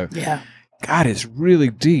just go, God, it's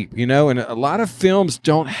really deep, And a lot of films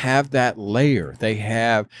don't have that layer. They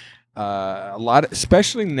have a lot,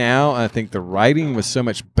 especially now. I think the writing was so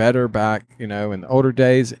much better back, in the older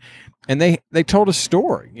days, and they told a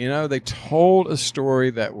story. They told a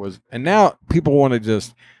story that was, and now people want to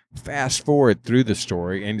just fast forward through the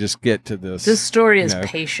story and just get to this. This story is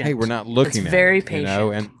patient. Hey, we're not looking it's at very it,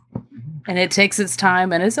 patient, and it takes its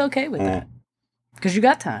time, and it's okay with that because you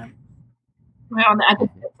got time. Well, I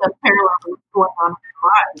think it's a parallel to what's going on in their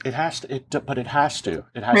lives. It has to, but it has to.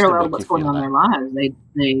 It has Parallel to to make what's you going feel on in that. their lives.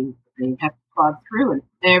 They have to plod through it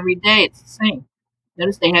every day. It's the same.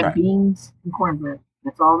 Notice they have beans and cornbread.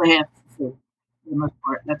 That's all they have for food, for the most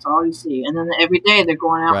part. That's all you see. And then every day they're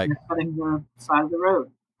going out and they're cutting the side of the road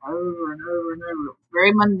over and over and over.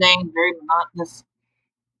 Very mundane, very monotonous.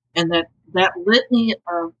 And that litany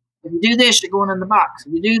of, if you do this, you're going in the box.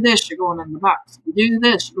 If you do this, you're going in the box. If you do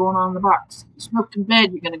this, you're going on the box. If you smoke in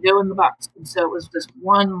bed, you're going to go in the box. And so it was just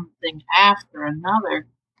one thing after another.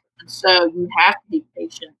 And so you have to be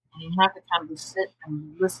patient, and you have to kind of just sit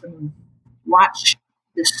and listen and watch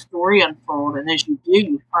this story unfold. And as you do,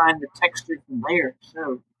 you find the textures and layers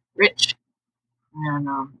so rich. And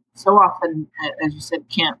so often, as you said,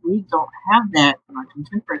 Kent, we don't have that in our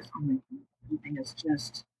contemporary filmmaking. Everything is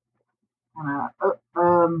just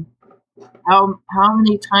how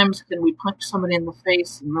many times can we punch somebody in the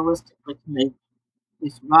face and realistically can they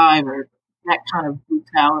survive, or that kind of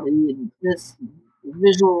brutality and this and the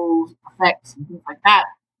visual effects and things like that.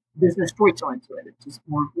 There's no storytelling to it. It's just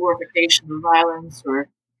more glorification of violence, or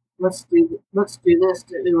let's do this to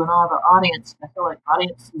an all the audience. I feel like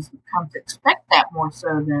audiences have come to expect that more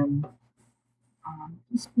so than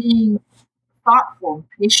just being thoughtful and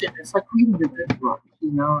patient. It's like reading a good book,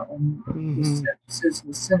 and the sentences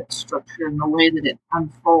and the sentence structure and the way that it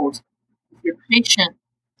unfolds. If you're patient,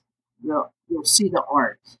 you'll see the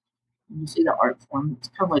art. When you see the art form, it's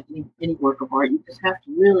kind of like any work of art. You just have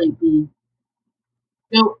to really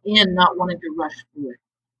go in, not wanting to rush through it.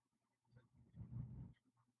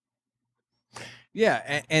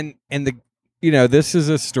 Yeah, and the this is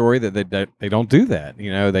a story that they don't do that.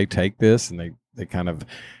 They take this and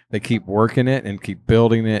they keep working it and keep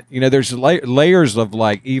building it. There's layers of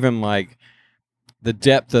even the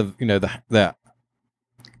depth of the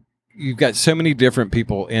you've got so many different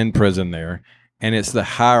people in prison there, and it's the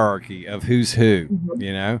hierarchy of who's who.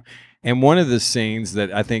 And one of the scenes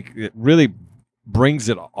that I think it really brings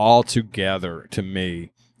it all together to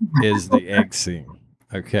me is the egg scene.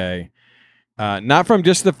 Okay. Not from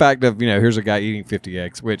just the fact of, here's a guy eating 50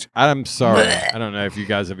 eggs, which I'm sorry. I don't know if you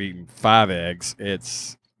guys have eaten 5 eggs.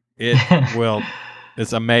 It's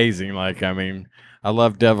amazing. I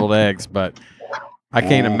love deviled eggs, but I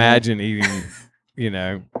can't imagine eating,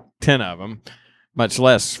 10 of them, much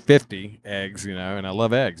less 50 eggs, and I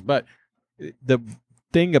love eggs. But the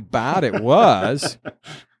thing about it was,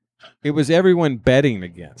 it was everyone betting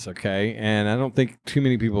against, okay? And I don't think too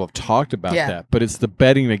many people have talked about that, but it's the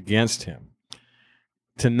betting against him.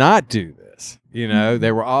 To not do this,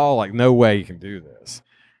 they were all like, no way you can do this.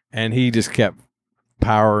 And he just kept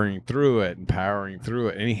powering through it.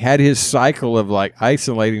 And he had his cycle of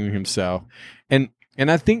isolating himself. And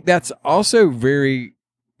I think that's also very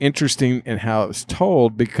interesting in how it was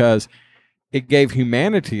told, because it gave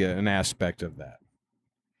humanity an aspect of that.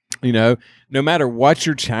 No matter what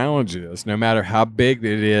your challenge is, no matter how big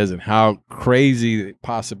it is and how crazy the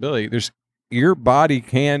possibility, your body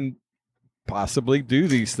can possibly do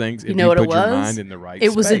these things if you put your mind in the right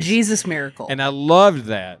space. It was a Jesus miracle. And I loved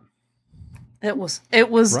that. It was a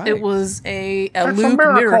Luke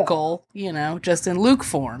miracle, just in Luke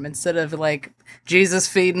form. Instead of Jesus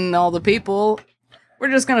feeding all the people,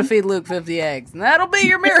 we're just going to feed Luke 50 eggs, and that'll be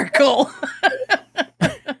your miracle.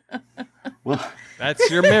 Well, that's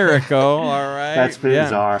your miracle, all right. That's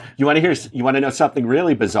bizarre. You want to know something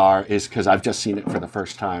really bizarre? Is because I've just seen it for the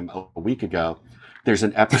first time a week ago. There's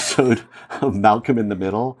an episode of Malcolm in the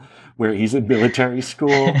Middle where he's in military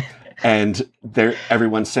school, and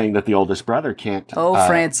everyone's saying that the oldest brother can't.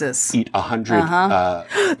 Francis eat 100.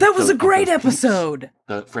 That was a great episode.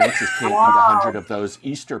 Francis can't eat 100 of those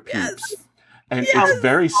Easter peeps. And it's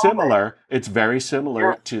very similar. It's very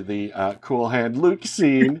similar to the Cool Hand Luke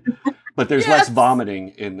scene, but there's less vomiting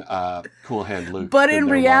in Cool Hand Luke. But in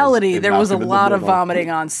reality, there was a lot of vomiting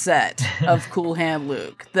on set of Cool Hand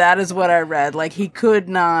Luke. That is what I read. He could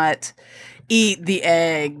not eat the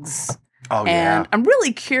eggs. Oh, and I'm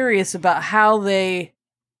really curious about how they.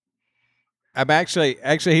 I'm actually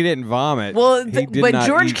he didn't vomit. Well, but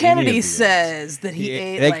George Kennedy says that he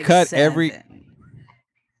ate. They cut 7. every.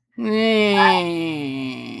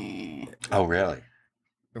 Oh, really?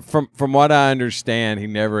 From what I understand, he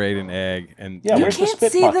never ate an egg. And where's the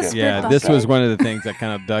spit bucket? This was one of the things I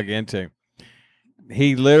kind of dug into.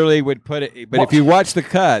 he literally would put it. But if you watch the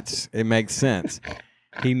cuts, it makes sense.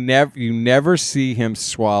 You never see him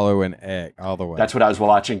swallow an egg all the way. That's what I was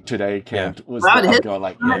watching today. Cam was going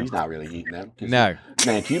like, yeah, he's not really eating them. No,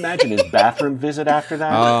 man, can you imagine his bathroom visit after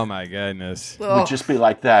that? Oh my goodness, it would just be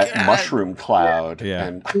like that mushroom cloud.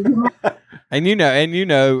 Yeah, and you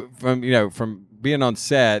know from being on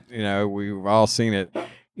set, we've all seen it.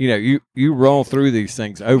 You roll through these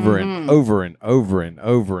things over and over and over and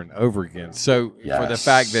over and over again. So for the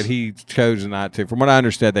fact that he chose not to, from what I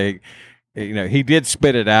understood, he did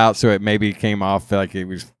spit it out, so it maybe came off like he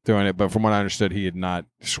was doing it. But from what I understood, he had not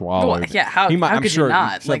swallowed. Well, yeah, how could you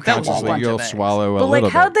not? Like that was a bunch you'll of eggs. swallow a but little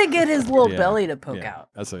like, how'd bit. they get his little belly to poke out?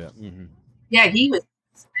 That's it. Mm-hmm. Yeah, he was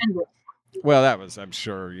suspended. Well, that was, I'm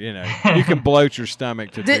sure, you can bloat your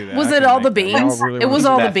stomach to do that. Was it all the beans? It was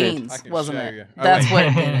all the beans, wasn't it? That's what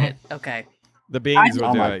did it. Okay. The beans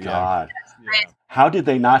will do it. Oh my God! Yeah. How did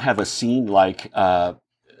they not have a scene like the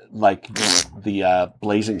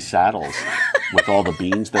Blazing Saddles with all the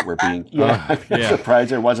beans that were being? I'm surprised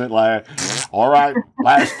there wasn't like, all right,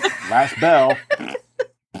 last bell.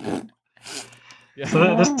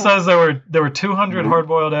 So this says there were 200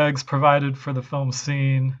 hard-boiled eggs provided for the film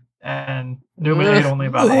scene, and Newman ate only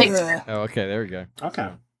about 8. Oh, okay, there we go. Okay.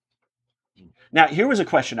 Now here was a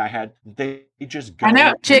question I had. They just go. I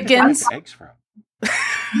know chickens. Eggs from.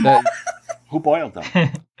 Who boiled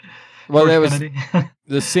them? Well, there was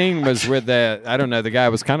the scene was with I don't know, the guy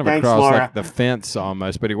was kind of across Laura. like the fence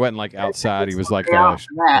almost, but he wasn't like outside. He was like a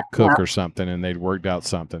cook or something, and they'd worked out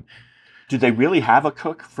something. Do they really have a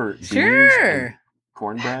cook for beans and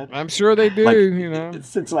cornbread? I'm sure they do.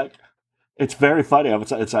 It's very funny.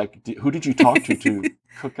 It's like, who did you talk to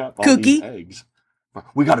cook up all these eggs?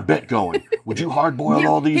 We got a bet going. Would you hard boil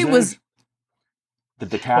all these eggs? Did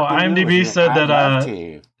the captain? Well, IMDb said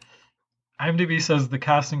that. IMDb says the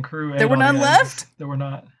cast and crew. There were none left. There were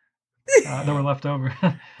not. There were left over.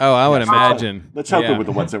 Oh, I would imagine. Let's help it with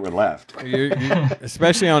the ones that were left.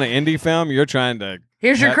 Especially on an indie film, you're trying to.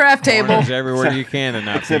 Here's your craft table everywhere you can, and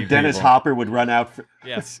not except Dennis Hopper would run out.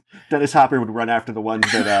 Yes, Dennis Hopper would run after the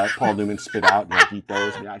ones that Paul Newman spit out and eat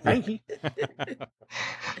those. And like, thank you.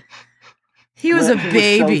 He was a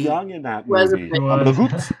baby. He was so young in that movie.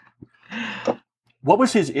 What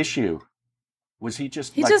was his issue? Was he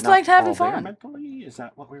just? He just liked having fun. Mentally, is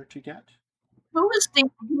that what we were to get? Who was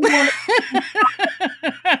thinking?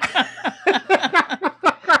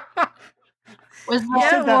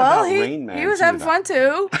 He was having fun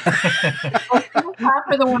too.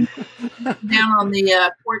 Hopper, the one down on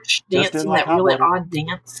the porch dancing that really odd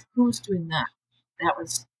dance. Who was doing that? That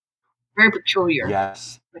was very peculiar.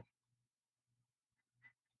 Yes.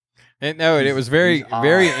 It was very,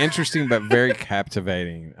 very interesting, but very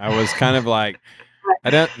captivating. I was kind of like, I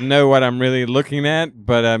don't know what I'm really looking at,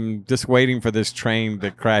 but I'm just waiting for this train to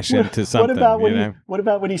crash into something. What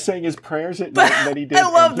about when he sang his prayers at night that he did? I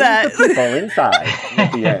love that. The people inside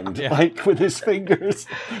at the end, like with his fingers.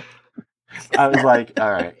 I was like,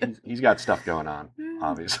 all right, he's got stuff going on,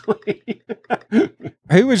 obviously.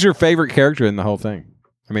 Who was your favorite character in the whole thing?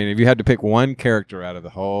 I mean, if you had to pick one character out of the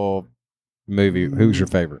whole movie, who's your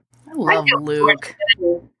favorite? I love Luke.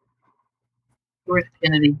 George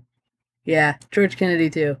Kennedy. Yeah, George Kennedy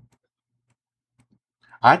too.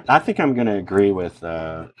 I think I'm going to agree with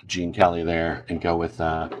Gene Kelly there and go with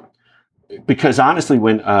because honestly,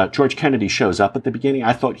 when George Kennedy shows up at the beginning,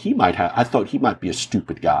 I thought he might be a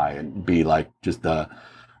stupid guy and be like just the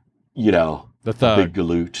thug. Big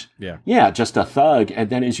galoot. Yeah, just a thug. And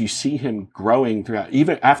then as you see him growing throughout,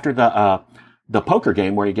 even after the poker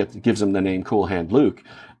game where he gives him the name Cool Hand Luke.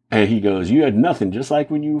 And he goes, you had nothing, just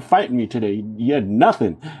like when you were fighting me today. You had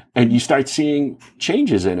nothing. And you start seeing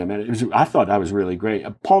changes in him. And I thought that was really great.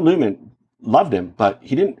 Paul Newman loved him, but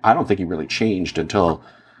I don't think he really changed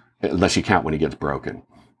unless you count when he gets broken.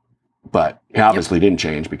 But he obviously didn't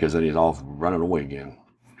change because then he's all running away again,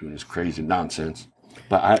 doing this crazy nonsense.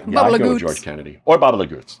 But I'd go with George Kennedy. Or Baba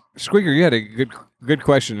Lagoots. Squeaker, you had a good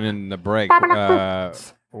question in the break.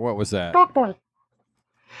 What was that?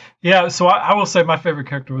 Yeah, so I will say my favorite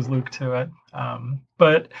character was Luke too.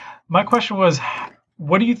 But my question was,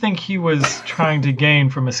 what do you think he was trying to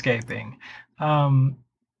gain from escaping? You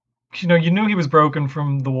knew he was broken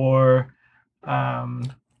from the war.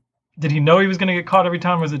 Did he know he was going to get caught every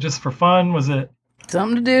time? Was it just for fun? Was it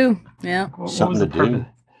something to do? Yeah, something to do.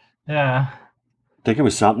 Yeah, I think it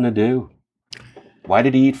was something to do. Why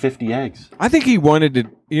did he eat 50 eggs? I think he wanted to,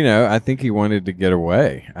 get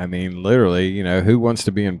away. I mean, literally, who wants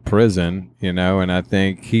to be in prison, and I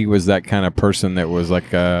think he was that kind of person that was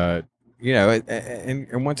like, and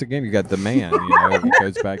once again, you got the man, it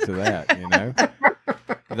goes back to that,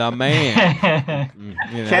 The man.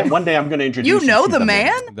 One day I'm going to introduce You know to the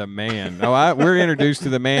man? The man. Oh, we're introduced to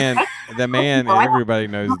the man. The man. Everybody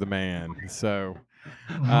knows the man. So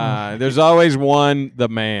there's always one. The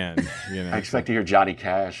man. I expect to hear Johnny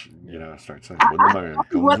Cash. Start saying, "When the man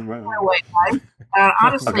comes around."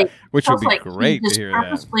 Honestly, which would be like great to hear He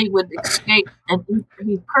purposely would escape, and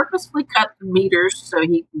he purposely cut the meters so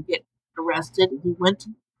he could get arrested. He went to.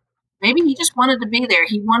 Maybe he just wanted to be there.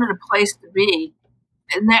 He wanted a place to be.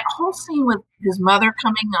 And that whole scene with his mother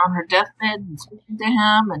coming on her deathbed and speaking to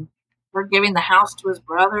him and her giving the house to his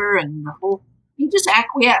brother and he just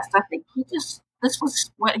acquiesced. I think this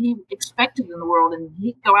was what he expected in the world, and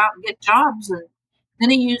he'd go out and get jobs. And then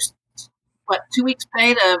he used, 2 weeks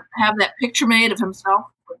pay to have that picture made of himself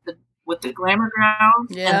with the glamour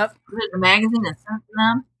gowns and put it in a magazine and send it to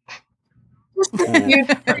them. Just a weird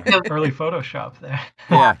thing of early Photoshop there.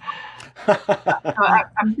 Yeah. So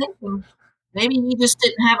I'm thinking maybe he just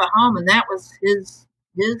didn't have a home, and that was his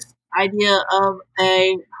idea of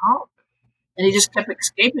a home, and he just kept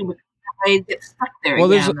escaping because he'd get stuck there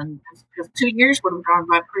again. And because 2 years would have gone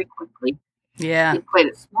by pretty quickly. Yeah, he played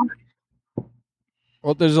it smart.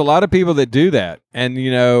 Well, there's a lot of people that do that, and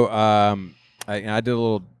I did a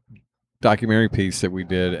little documentary piece that we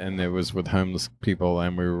did, and it was with homeless people,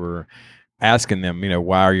 and we were asking them,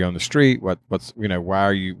 why are you on the street? What's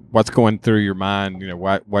going through your mind?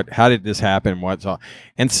 How did this happen? What's all?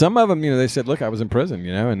 And some of them, they said, look, I was in prison,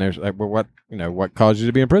 and there's like, well, what caused you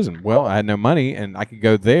to be in prison? Well, I had no money and I could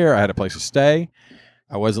go there. I had a place to stay.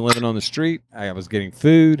 I wasn't living on the street. I was getting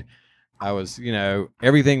food. I was,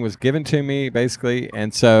 everything was given to me basically.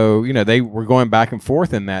 And so, they were going back and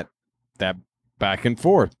forth in that back and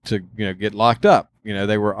forth to, get locked up.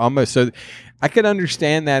 They were almost, so I could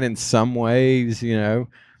understand that in some ways, and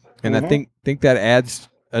I think that adds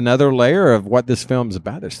another layer of what this film's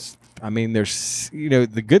about. There's,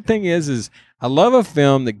 the good thing is I love a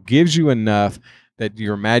film that gives you enough that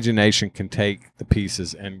your imagination can take the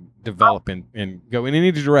pieces and develop and go in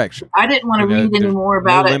any direction. I didn't want to read any more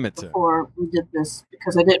about it before we did this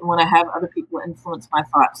because I didn't want to have other people influence my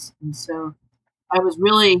thoughts. And so I was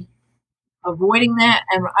really avoiding that,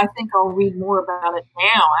 and I think I'll read more about it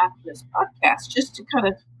now after this podcast, just to kind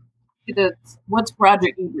of get what's Roger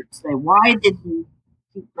Ebert say? Why did he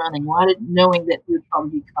keep running? Knowing that he would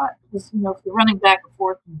probably be caught? Because if you're running back and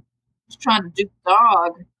forth and just trying to duke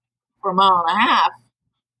dog for a mile and a half,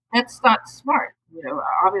 that's not smart.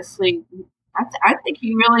 Obviously, I think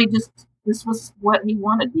he really this was what he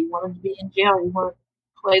wanted. He wanted to be in jail. He wanted to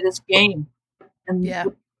play this game, and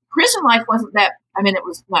prison life wasn't that. It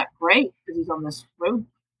was not great because he's on this road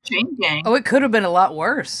chain gang. Oh, it could have been a lot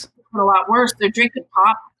worse. They're drinking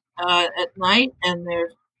pop at night, and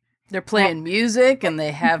they're playing music, and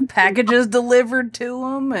they have packages delivered to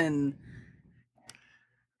them, and.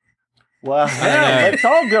 Well, let's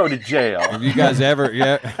all go to jail. Have you guys ever?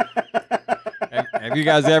 Have you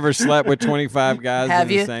guys ever slept with 25 guys in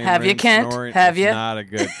the same room? Have you, Kent? Snoring? Have you? It's not a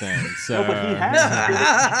good thing. So, no, but he has.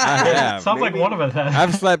 I have. Sounds like one of us has.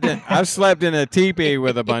 I've slept in a teepee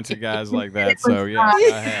with a bunch of guys like that. So yeah, I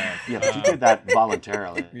have. Yeah, but you did that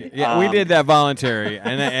voluntarily. Yeah, we did that voluntarily,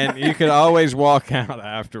 and you could always walk out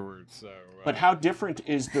afterwards. So. But how different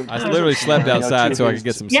is the? I literally slept outside so I could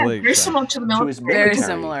get some sleep. Very similar to the military. Very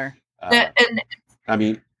similar.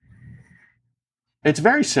 It's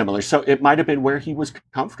very similar. So it might have been where he was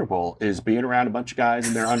comfortable, is being around a bunch of guys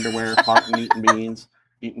in their underwear, farting, eating beans,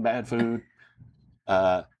 eating bad food,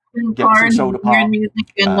 getting some soda pop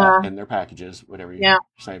in their packages, whatever you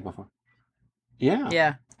said before. Yeah.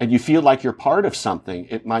 Yeah. And you feel like you're part of something.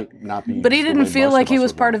 It might not be. But he didn't feel like he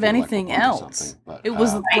was part of anything else. It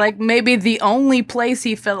was like maybe the only place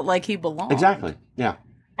he felt like he belonged. Exactly. Yeah.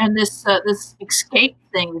 And this escape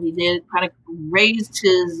thing that he did kind of raised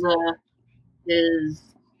his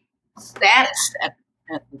status at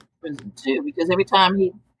the prison too, because every time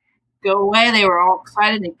he'd go away, they were all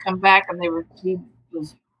excited. He'd come back, and they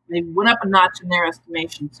went up a notch in their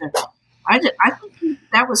estimation. So I think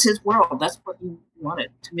that was his world. That's what he wanted.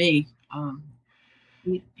 To me,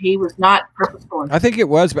 he was not purposeful. I think it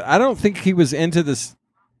was, but I don't think he was into this.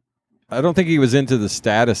 I don't think he was into the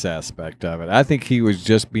status aspect of it. I think he was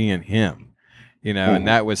just being him, and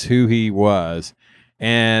that was who he was.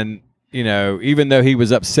 And even though he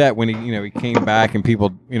was upset when he came back and people,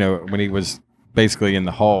 when he was basically in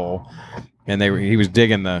the hole, and he was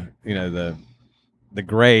digging the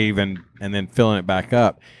grave and then filling it back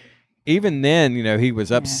up. Even then, he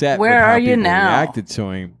was upset with how people reacted to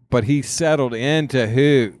him. But he settled into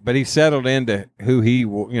who he, it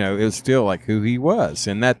was still like who he was.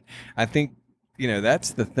 And that, I think, that's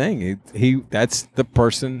the thing. That's the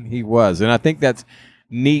person he was. And I think that's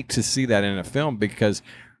neat to see that in a film, because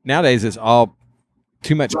nowadays it's all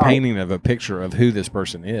too much painting of a picture of who this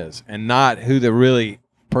person is and not who the really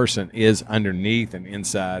person is underneath and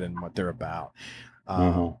inside and what they're about.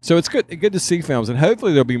 So it's good to see films, and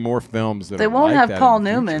hopefully there'll be more films that they won't like have that Paul in the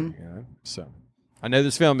future, Newman. you know? So I know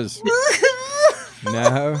this film is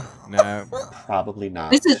no, probably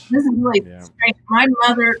not. This is really strange. My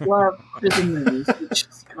mother loved prison movies, which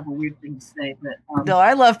is kind of a weird thing to say, but no,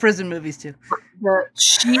 I love prison movies too.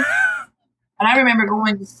 And I remember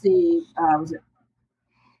going to see was it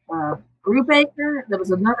Brubaker? There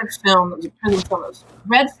was another film that was a prison film. It was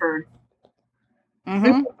Redford,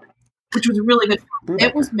 which was a really good film.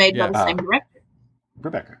 It was made by the same director.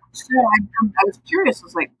 Brubaker. So I was curious. I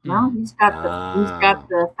was like, well, he's got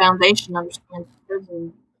the foundation, understands the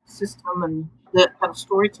prison system and the kind of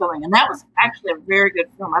storytelling, and that was actually a very good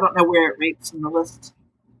film. I don't know where it rates in the list.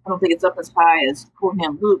 I don't think it's up as high as Cool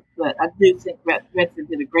Hand Luke, but I do think Redford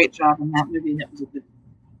did a great job in that movie, and it was a good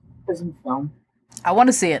prison film. I want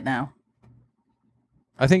to see it now.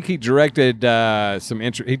 I think he directed some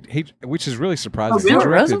which is really surprising. Oh, really? He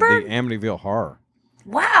directed Rosenberg? the Amityville Horror.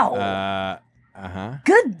 Wow.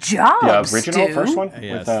 Good job, The original Stu. first one?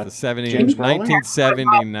 Yes, with, the James Brolin?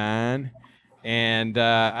 1979. And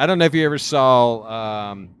I don't know if you ever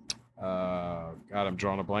saw, God, I'm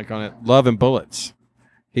drawing a blank on it, Love and Bullets.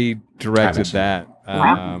 He directed that.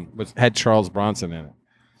 Had Charles Bronson in it.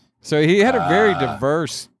 So he had a very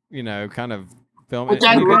diverse, kind of film. Well,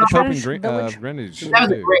 And he did the Pope and Greenwich Greenwich That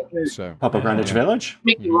was a too. great movie. So, Pope of Greenwich Village?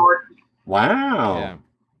 Mickey Rourke. Wow. Yeah.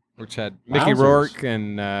 Which had Mickey Wowzers. Rourke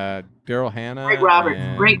and Daryl Hannah. Greg Roberts.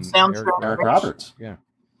 and Great soundtrack. Eric Roberts. Yeah.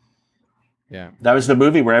 Yeah. That was the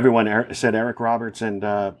movie where everyone said Eric Roberts and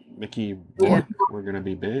Mickey Rourke were going to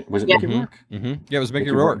be big. Was it Mickey Rourke? Mm-hmm. Yeah, it was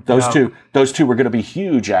Mickey Rourke. Those two were going to be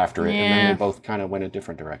huge after it, and then they both kind of went a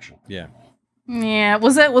different direction. Yeah. Yeah.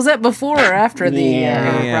 Was that before or after the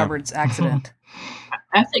Eric Roberts accident?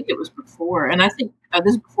 I think it was before, and I think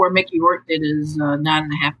this is before Mickey Rourke did his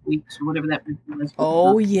 9.5 weeks or whatever that movie was.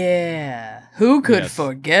 Oh yeah, who could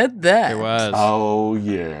forget that? It was. Oh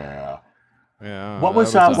yeah. Yeah. What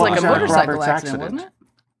was it was what like was a Eric motorcycle Roberts' accident, wasn't it?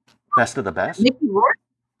 Best of the best. Mickey Rourke.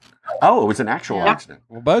 Oh, it was an actual accident.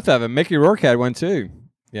 Well, both of them. Mickey Rourke had one too.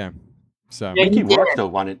 Yeah. So Mickey Rourke though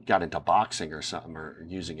got into boxing or something, or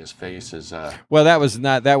using his face as well, that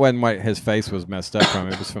wasn't what his face was messed up from.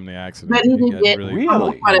 It was from the accident. But he did get really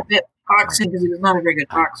quite a bit boxing because he was not a very good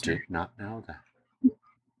boxer. I did not know that.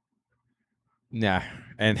 Yeah,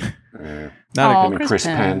 and not Chris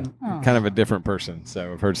Penn. Kind of a different person.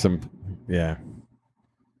 So I've heard some. Yeah.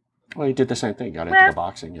 Well, he did the same thing. Got into the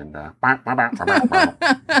boxing and.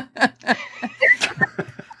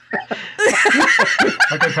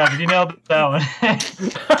 Okay, Patrick, you nailed that one.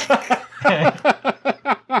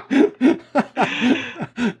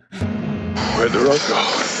 Where'd the road go?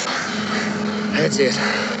 That's it.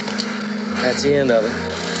 That's the end of it.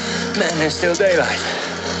 Man, there's still daylight.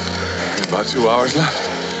 About 2 hours left.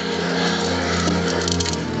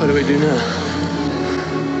 What do we do now?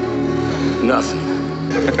 Nothing.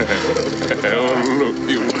 Oh, look,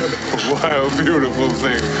 you wild, beautiful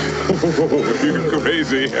thing. You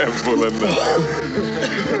crazy handful of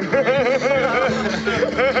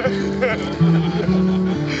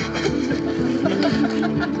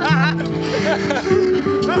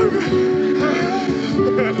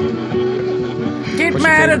Get What's your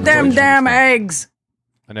mad favorite at them inflation damn song? eggs.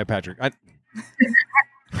 I know, Patrick. That's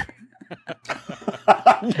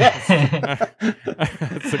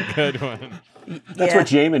a good one. That's what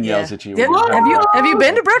Jamin yells at you. Have you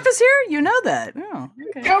been to breakfast here? You know that. Oh,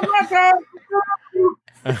 okay.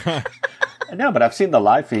 No, but I've seen the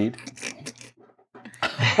live feed.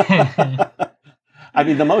 I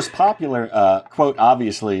mean, the most popular quote,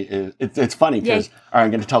 obviously, is it's funny because, all right,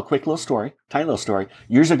 I'm going to tell a quick little story, tiny little story.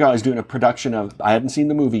 Years ago, I was doing a production of, I hadn't seen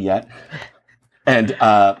the movie yet, and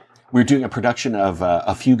we were doing a production of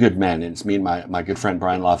A Few Good Men, and it's me and my good friend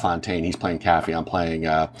Brian LaFontaine. He's playing Caffey. I'm playing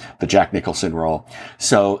the Jack Nicholson role.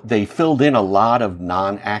 So they filled in a lot of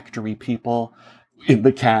non-actory people in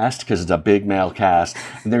the cast because it's a big male cast.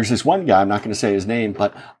 And there's this one guy, I'm not going to say his name,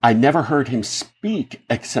 but I never heard him speak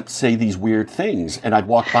except say these weird things. And I'd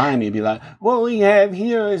walk by him and he'd be like, what we have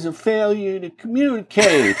here is a failure to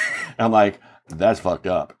communicate. And I'm like, that's fucked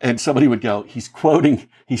up. And somebody would go, he's quoting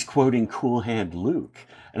Cool Hand Luke.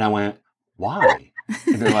 And I went, why?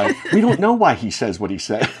 And they're like, we don't know why he says what he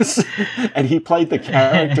says. And he played the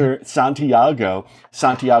character Santiago.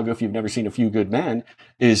 Santiago, if you've never seen A Few Good Men,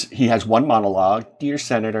 he has one monologue, dear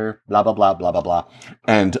Senator, blah, blah, blah, blah, blah, blah.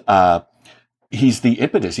 And he's the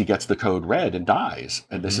impetus. He gets the code red and dies.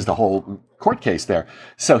 And this is the whole court case there.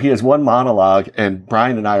 So he has one monologue, and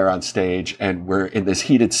Brian and I are on stage, and we're in this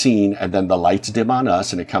heated scene, and then the lights dim on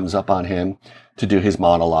us, and it comes up on him to do his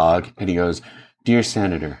monologue. And he goes, "Dear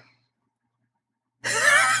Senator."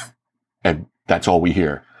 And that's all we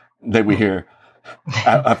hear. Then we hear,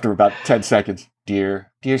 after about 10 seconds,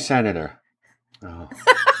 dear Senator. Oh,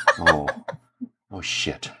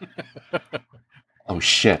 shit. Oh,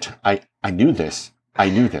 shit. I knew this.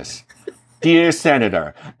 Dear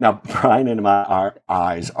Senator. Now, Brian and our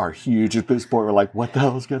eyes are huge at this point. We're like, what the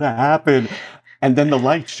hell's going to happen? And then the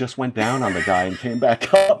lights just went down on the guy and came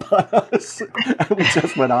back up on us. And we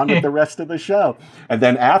just went on with the rest of the show. And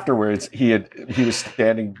then afterwards, he was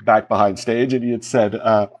standing back behind stage, and he had said,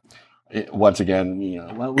 once again,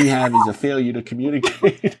 what we have is a failure to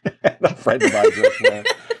communicate. And a friend of mine just went,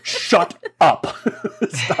 "Shut up.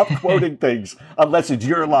 Stop quoting things unless it's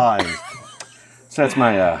your lines." So that's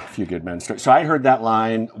my Few Good Men story. So I heard that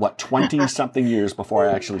line, 20-something years before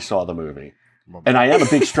I actually saw the movie. And I am a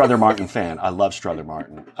big Strother Martin fan. I love Strother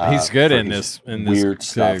Martin. He's good in this weird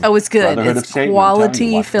stuff. Oh, it's good. Brotherhood It's of Satan, quality I'm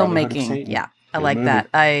telling you, watch Brotherhood of filmmaking. Satan. Yeah, I Good like movie. that.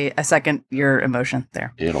 I second your emotion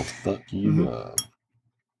there. It'll fuck you up.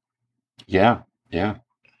 Yeah.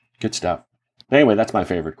 Good stuff. Anyway, that's my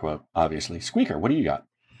favorite quote, obviously. Squeaker, what do you got?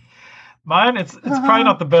 Mine, it's probably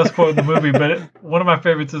not the best quote in the movie, but one of my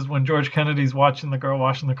favorites is when George Kennedy's watching the girl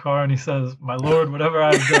washing the car, and he says, "My Lord, whatever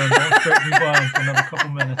I've done, don't strike me blind for another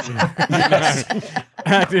couple minutes."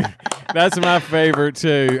 That's my favorite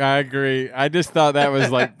too. I agree. I just thought that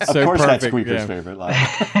was like so Of course, perfect. that's Squeaker's favorite line.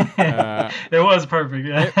 It was perfect.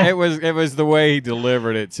 Yeah. It was the way he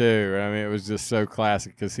delivered it too. I mean, it was just so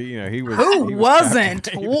classic because he was. Who he wasn't?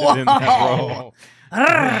 was in that role.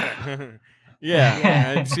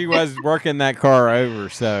 Yeah, and she was working that car over,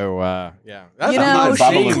 so yeah. That's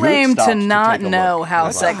she claimed to not know look. how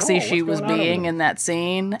Like, sexy what's she was going on over being there? in that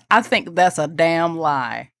scene. I think that's a damn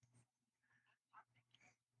lie.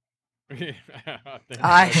 I Did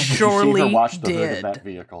you see her surely wash the hood of did. that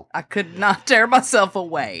vehicle? I could not tear myself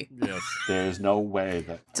away. Yes. There's no way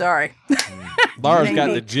that. Sorry. Laura's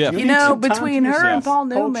got the gif. You know, some time between to her and yourself. Paul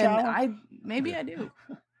Cold Newman, shower? I do.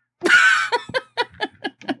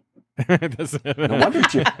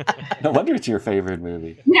 No wonder it's your favorite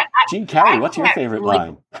movie. Yeah, Gene Kelly, what's your can't favorite really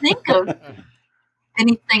line? Think of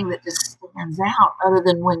anything that just stands out other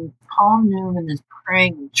than when Paul Newman is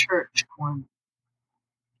praying in church, going,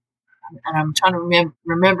 and I'm trying to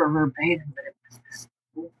remember verbatim, but it was this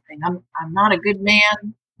whole thing. I'm not a good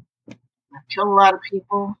man. I've killed a lot of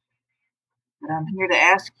people, but I'm here to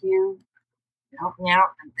ask you to help me out.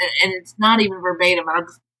 And it's not even verbatim.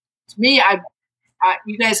 To me,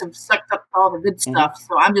 you guys have sucked up all the good stuff,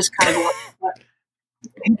 so I'm just kind of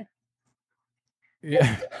going.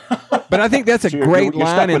 Yeah, but I think that's a So great you're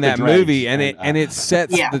stuck line in with the that dregs, movie, and it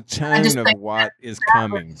sets Yeah, the I tone just of think what is that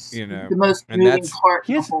coming. was You know, the most and moving that's part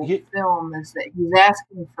of the whole film is that he's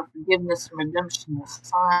asking for forgiveness and redemption is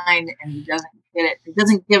sign, and he doesn't get it. He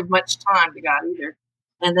doesn't give much time to God either,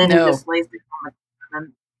 and then No. he just lays it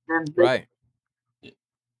on the right.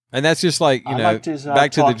 And that's just like I liked his,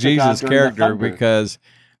 back to the talk to God Jesus during the character thunder- because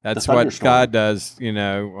that's the what thunderstorm. God does.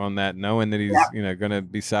 On that, knowing that he's going to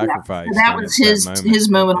be sacrificed. So that and was it's his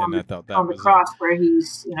moment and I thought that on the was it. cross where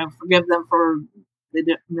he's forgive them for they're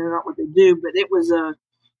not what they do, but it was a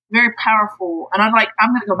very powerful. And I'm going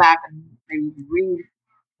to go back and maybe read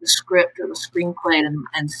the script or the screenplay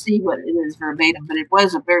and see what it is verbatim. But it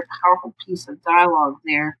was a very powerful piece of dialogue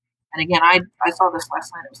there. And again, I saw this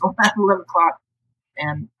last night. It was at 11 o'clock,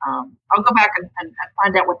 and I'll go back and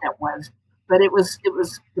find out what that was. But it was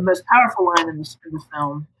the most powerful line in the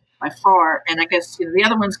film by far. And I guess the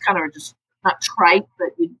other ones kind of are just not trite, but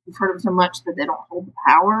you've heard them so much that they don't hold the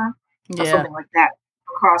power or Yeah. something like that.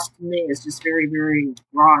 Across to me is just very, very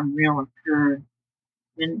raw and real and pure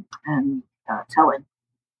and telling.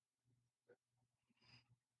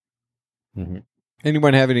 Mm-hmm.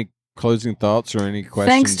 Anyone have any closing thoughts or any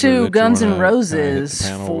questions? Thanks or to that you Guns N' wanna kinda hit the Roses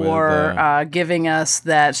panel with, for giving us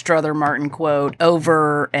that Strother Martin quote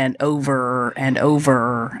over and over and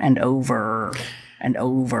over and over and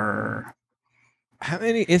over. How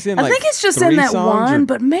many? It's in I like think it's just 3 in that songs, one, or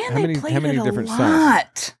but man, how they many- played how many it a different songs?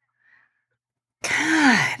 lot.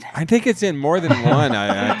 God. I think it's in more than one.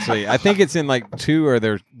 I think it's in like 2 or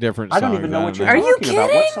there's different I songs. don't even know what you're Are you talking about.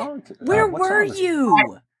 kidding? What song? Where what were song is-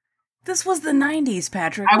 you? This was the 90s,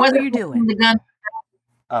 Patrick. I What were wasn't you doing? the gun.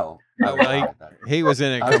 Oh. Oh, well, he was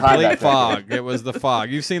in a I was high complete back then. fog. It was The Fog.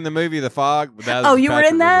 You've seen the movie The Fog? That Oh, was- you were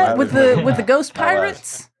Patrick in was that right with there. the ghost I was.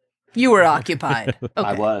 pirates? You were occupied. Okay.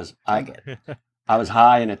 I was. I was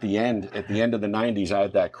high, and at the end of the 90s, I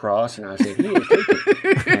had that cross, and I said, "Here,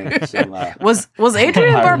 take it." Some, was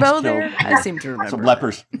Adrienne Barbeau there? I seem to remember. Some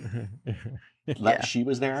lepers. She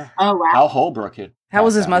was there. Oh wow! Al Holbrook had. How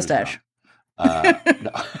was his mustache?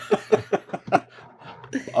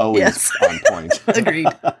 Always on point. Agreed.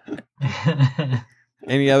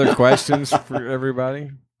 Any other questions for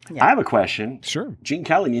everybody? I have a question. Sure. Gene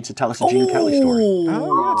Kelly needs to tell us a Gene Kelly story.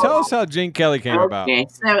 Oh, yeah. Tell us how Gene Kelly came about. Okay,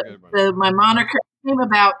 so my moniker came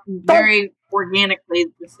about very organically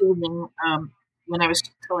this evening when I was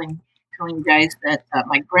telling you guys that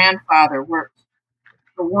my grandfather worked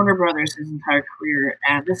for Warner Brothers his entire career,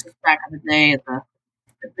 and this is back in the day at the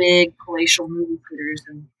big palatial movie theaters,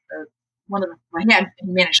 and he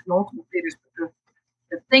managed multiple theaters, but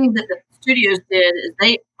the thing that the studios did is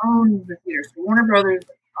they owned the theaters. So Warner Brothers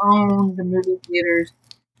owned the movie theaters,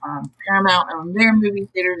 Paramount owned their movie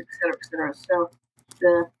theaters, et cetera, et cetera. So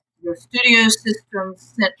the studio system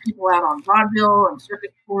sent people out on vaudeville and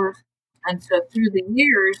circuit tours, and so through the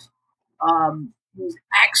years, these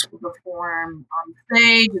acts would perform on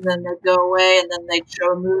stage, and then they'd go away, and then they'd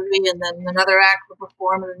show a movie, and then another act would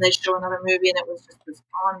perform, and then they'd show another movie, and it was just this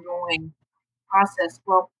ongoing process.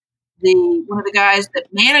 Well, one of the guys that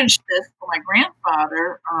managed this for my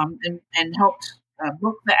grandfather and helped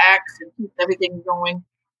book the acts and keep everything going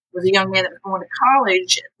was a young man that was going to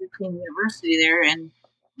college at Duquesne University there, and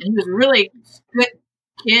he was a really good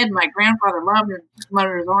kid. My grandfather loved him, took him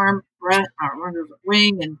under his arm, under his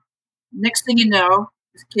wing, and next thing you know,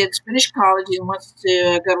 this kid's finished college and wants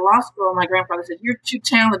to go to law school. And my grandfather said, "You're too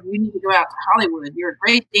talented. You need to go out to Hollywood. You're a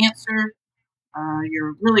great dancer. You're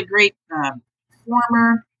a really great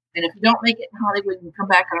performer. And if you don't make it in Hollywood, you come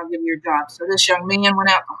back and I'll give you your job." So this young man went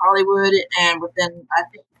out to Hollywood, and within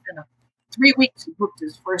 3 weeks, he booked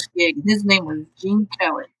his first gig. And his name was Gene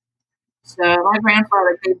Kelly. So my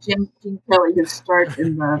grandfather gave Gene Kelly his start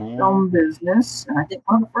in the film business. And I think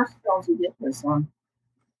one of the first films he did was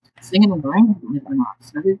Singing in the Rain, believe it or not.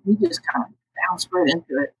 So he just kind of bounced right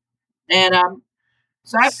into it. And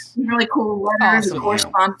so I have some really cool letters and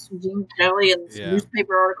correspondence from Gene Kelly and some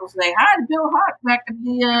newspaper articles say, "Hi to Bill Hawk back at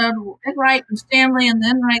the Enright and Stanley and the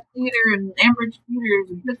Enright Theater and Ambridge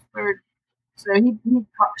Theaters in Pittsburgh." So he'd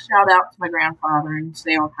shout out to my grandfather and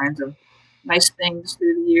say all kinds of nice things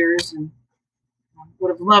through the years, and would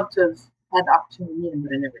have loved to have had the opportunity to meet him,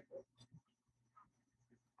 but I never did.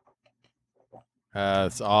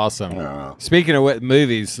 That's awesome. Speaking of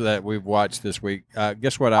movies that we've watched this week,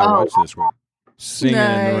 guess what I watched this week? Singing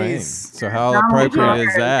in the Rain. So how appropriate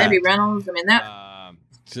is that? Debbie Reynolds. I mean, that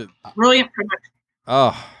brilliant production.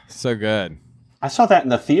 Oh, so good. I saw that in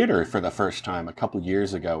the theater for the first time a couple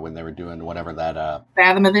years ago when they were doing whatever that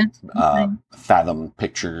Fathom event. Fathom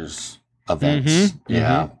Pictures events. Mm-hmm.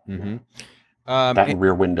 Yeah. Mm-hmm. That and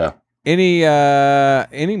Rear Window.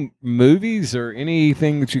 Any movies or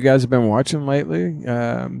anything that you guys have been watching lately?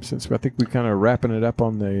 Since I think we're kind of wrapping it up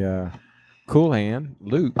on the Cool Hand.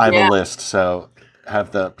 Luke. I have a list, so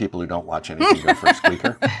have the people who don't watch anything go first,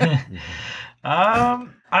 Squeaker.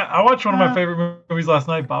 I watched one of my favorite movies last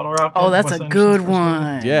night, Bottle Rocket. Oh, that's a good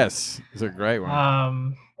one. Yes, it's a great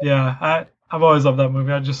one. Yeah, I've always loved that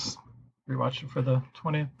movie. I just rewatched it for the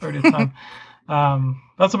 20th, 30th time.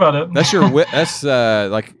 That's about it. That's your that's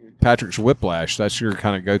like Patrick's Whiplash. That's your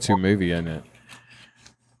kind of go-to movie, isn't it?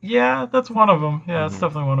 Yeah, that's one of them. Yeah, it's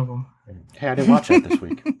definitely one of them. Hey, I didn't watch that this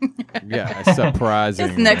week. Yeah, it's surprising.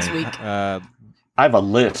 It's next week. I have a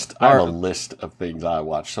list. I have a list of things I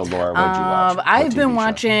watched. So, Laura, what did you watch? I've been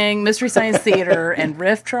watching Mystery Science Theater and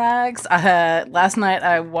Riff Tracks. Last night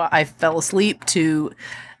I fell asleep to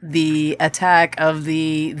the attack of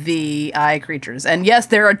the eye creatures, and yes,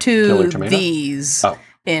 there are two these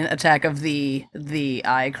in Attack of the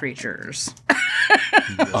Eye Creatures.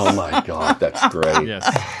 Oh my God, that's great! Yes,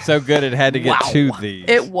 so good it had to get to these.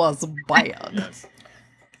 It was bad. Yes.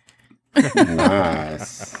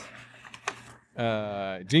 Nice.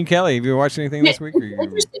 Gene Kelly, have you watched anything this week?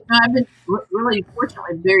 Interesting. No, I've been really,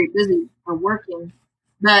 fortunately, very busy for working,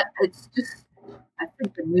 but it's just, I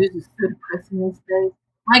think the news is so depressing these days.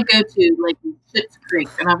 My go-to, like, is Schitt's Creek,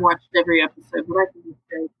 and I've watched every episode, but I can just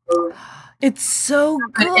say, it's so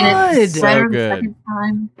good. And it's better the good. second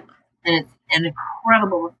time, and it's an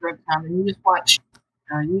incredible the third time. And you just watch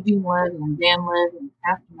Eugene Levy and Dan Levy and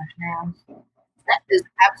Catherine Mahans. That is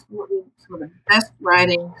absolutely some of the best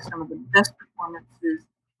writing, some of the best performances.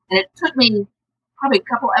 And it took me probably a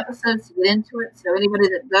couple episodes to get into it. So anybody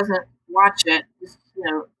that doesn't watch it, just,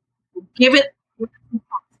 give it,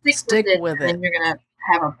 stick with it. And you're going to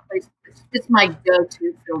have a place. It's my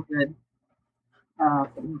go-to feel good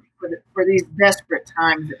for these desperate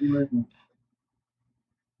times that we live in.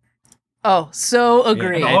 Oh, so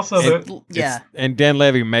agree. And also, and Dan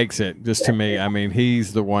Levy makes it. Just to me, I mean,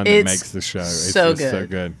 he's the one that makes the show. It's so just good. So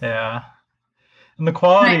good. Yeah, and the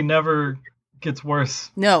quality never gets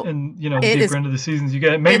worse. No, and deeper into the seasons you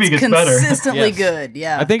get, maybe it gets better. Consistently good.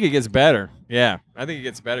 Yeah, I think it gets better. Yeah, I think it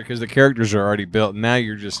gets better because the characters are already built. Now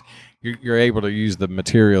you're able to use the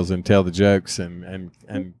materials and tell the jokes and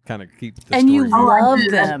kind of keep the and story you moving. love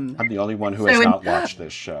them. I'm the only one who has not watched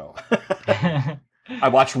this show. I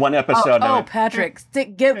watched one episode. Oh, Patrick,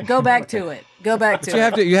 go back to it. Go back to it. You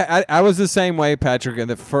have to. I was the same way, Patrick. And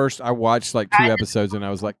at first, I watched like 2 episodes, and I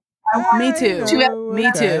was like, "Me too. Me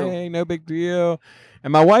too. Hey, no big deal."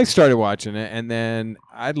 And my wife started watching it, and then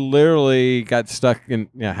I literally got stuck in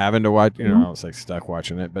having to watch. I don't say stuck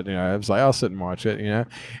watching it, but I was like, I'll sit and watch it.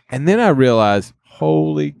 And then I realized,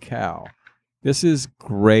 holy cow, this is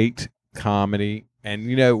great comedy.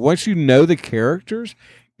 And once you know the characters,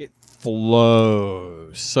 it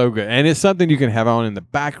flows so good, and it's something you can have on in the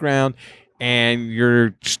background, and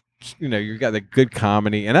you've got the good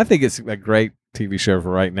comedy, and I think it's a great TV show for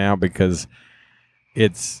right now because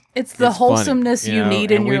it's the wholesomeness funny, you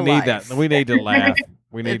need in your life. We need to laugh.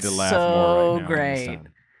 We need to laugh more right now. Great.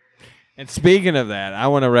 And speaking of that, I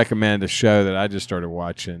want to recommend a show that I just started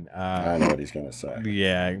watching. I know what he's going to say.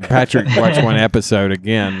 Yeah, Patrick watched one episode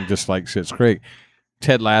again, just like Schitt's Creek.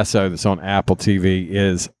 Ted Lasso, that's on Apple TV,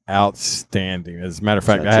 is outstanding. As a matter of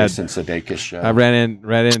fact, Jason Sudeikis show. I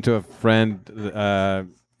ran into a friend,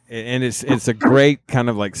 and it's a great kind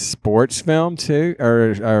of like sports film too,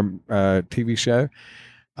 or TV show,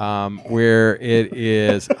 where it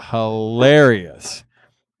is hilarious,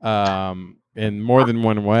 in more than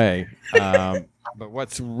one way. But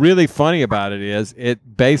what's really funny about it is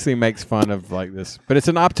it basically makes fun of like this, but it's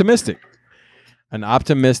an optimistic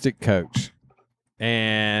coach.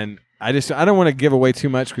 And I don't want to give away too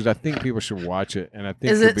much because I think people should watch it. And I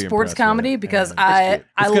think is it sports comedy? Because I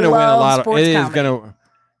love win a lot of sports comedy.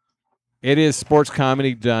 It is sports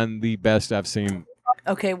comedy done the best I've seen.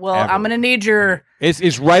 Okay, well, ever. I'm gonna need your.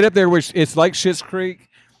 It's right up there, which it's like Schitt's Creek,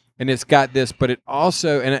 and it's got this, but it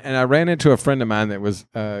also and I ran into a friend of mine that was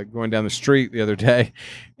going down the street the other day,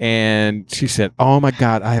 and she said, "Oh my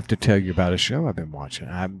God, I have to tell you about a show I've been watching.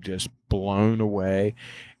 I'm just blown away."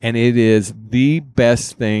 And it is the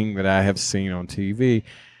best thing that I have seen on TV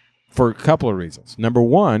for a couple of reasons. Number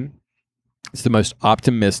one, it's the most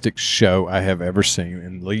optimistic show I have ever seen.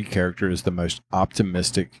 And the lead character is the most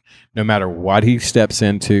optimistic. No matter what he steps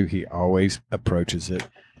into, he always approaches it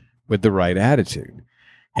with the right attitude.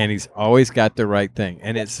 And he's always got the right thing.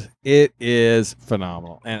 And it is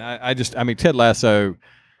phenomenal. And I mean, Ted Lasso,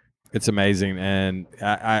 it's amazing, and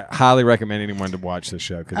I highly recommend anyone to watch this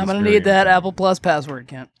show. I'm going to need that Apple Plus password,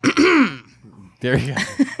 Kent. There you go.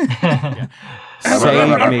 Yeah.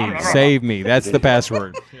 Save me. That's the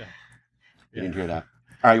password. Yeah. You didn't hear that.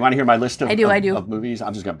 All right, you want to hear my list of movies?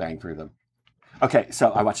 I'm just going to bang through them. Okay,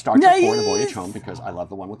 so I watched Star Trek 4: The Voyage Home because I love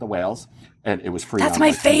the one with the whales, and it was free. That's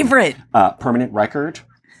my favorite. Permanent Record.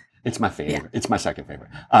 It's my favorite. Yeah. It's my second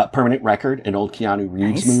favorite. Permanent Record, an old Keanu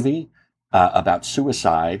Reeves movie. About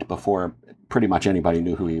suicide before pretty much anybody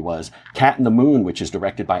knew who he was. Cat in the Moon, which is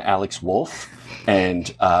directed by Alex Wolff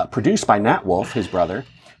and produced by Nat Wolff, his brother.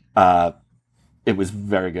 It was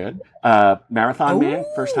very good. Marathon Man,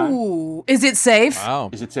 first time. Is it safe?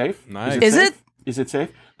 Wow. Is it safe? Nice. Is it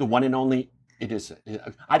safe? The one and only. It is.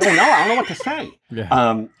 I don't know. I don't know what to say.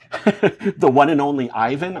 Yeah. The one and only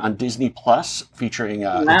Ivan on Disney Plus, featuring.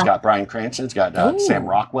 It's got Bryan Cranston. It's got Sam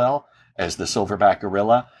Rockwell as the silverback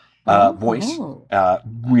gorilla. Voice,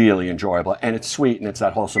 really enjoyable, and it's sweet, and it's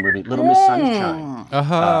that wholesome movie, Little Miss Sunshine. I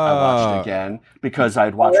watched again because I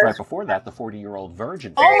had watched right before that the 40-Year-Old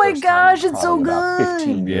Virgin. Oh my gosh, it's so good!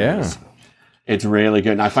 15 years. It's really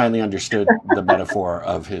good, and I finally understood the metaphor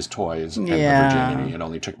of his toys and the virginity. It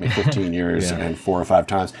only took me 15 years and 4 or 5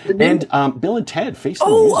 times. And Bill and Ted Face the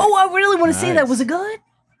Music. I really want to see that. Was it good?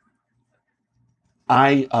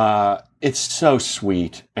 It's so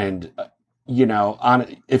sweet, and.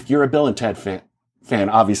 If you're a Bill and Ted fan,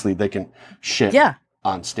 obviously they can shit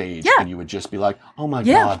on stage, and you would just be like, "Oh my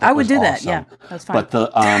god, that I would do awesome. that." Yeah, that's fine.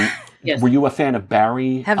 But were you a fan of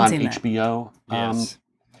Barry on HBO? Yes.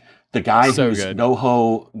 The guy so who's good.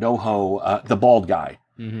 NoHo, the bald guy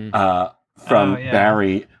from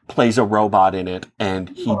Barry plays a robot in it, and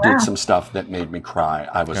he did some stuff that made me cry.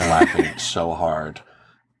 I was laughing so hard.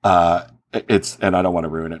 And I don't want to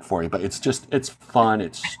ruin it for you, but it's fun,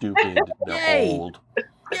 it's stupid, they're old.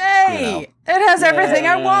 Yay! It has everything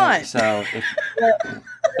I want. So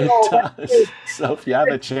it does. So if you have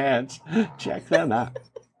a chance, check them out.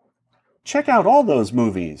 Check out all those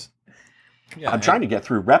movies. Yeah, I'm trying to get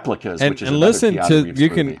through Replicas, and which is and another listen Keanu to Reeves you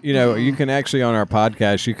movie. can you can actually on our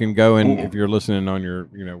podcast you can go and if you're listening on your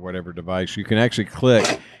whatever device you can actually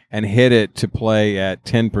click and hit it to play at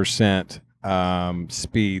 10%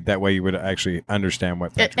 speed. That way you would actually understand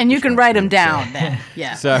what. Patrick and you was can trying write to them do. down. Then.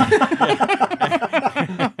 Yeah. So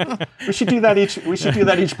We should do that each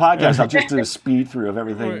podcast. I'll just do a speed through of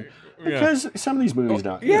everything because some of these movies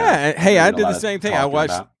don't. yeah. Hey, I need a did lot the of same thing.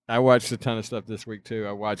 talking I watched a ton of stuff this week too.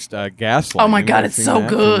 I watched Gaslight. Oh my God, it's so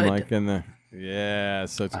good.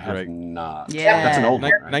 So it's great. Not. Yeah. That's an old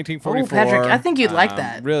one. 1944. Oh, Patrick, I think you'd like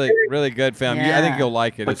that. Really, really good film. Yeah. I think you'll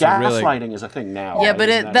like it. But It's a really gaslighting is a thing now. Yeah, right? but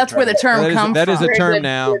Isn't that's where the term comes from. that is a term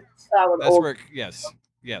now. Solid That's old. where yes.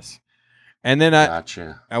 And then I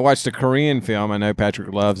watched a Korean film. I know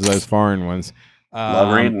Patrick loves those foreign ones.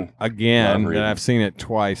 Love reading. Again, Love reading. and I've seen it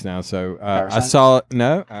twice now. So I Parasite? saw it.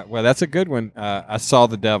 No, well, that's a good one. I saw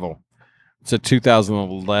The Devil. It's a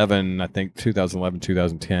 2011, I think 2011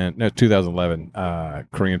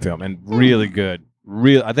 Korean film, and really good.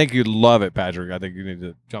 I think you'd love it, Patrick. I think you need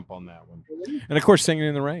to jump on that one. And of course, Singing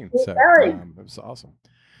in the Rain. So it was awesome.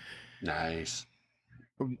 Nice.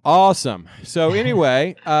 Awesome. So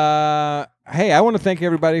anyway, hey, I want to thank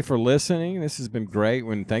everybody for listening. This has been great.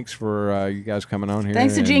 Thanks for you guys coming on here.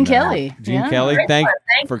 Thanks to Gene Kelly. Gene Yeah. Kelly, Great thank fun.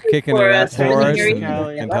 Thank for you kicking for, it up for us Gene and,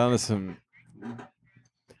 Kelly. telling us some.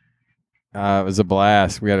 It was a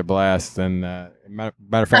blast. We had a blast, and matter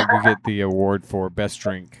of fact, we get the award for best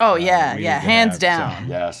drink. Oh yeah, we yeah, need to hands have, down.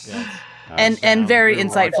 Yes. And very Very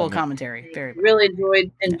insightful welcome. commentary. Very. Really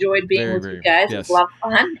enjoyed being Very, with very, you guys. It yes. was a lot of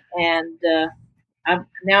fun, and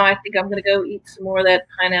now I think I'm going to go eat some more of that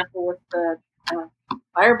pineapple with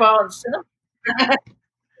Fireball and cinnamon.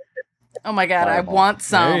 Oh my God, Fireball. I want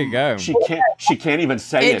some. There you go. She can't even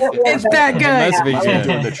say it. It's that good. It must be I'm good.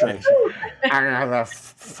 doing the trick. I have a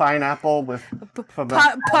pineapple with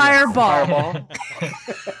Fireball.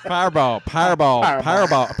 Powerball.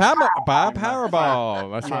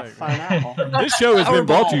 That's right. Pineapple. This show has been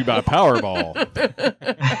brought to you by Powerball.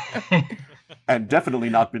 And definitely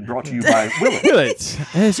not been brought to you by Willet. Willits,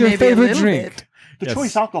 as your Maybe a favorite little drink. bit. The Yes.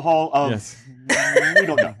 choice alcohol of Yes. we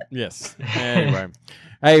don't know. Yes. Anyway.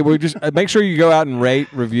 Hey, we just make sure you go out and rate,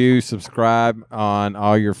 review, subscribe on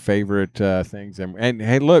all your favorite things, and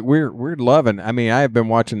hey, look, we're loving. I mean, I have been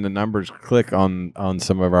watching the numbers click on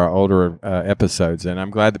some of our older episodes, and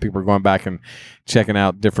I'm glad that people are going back and checking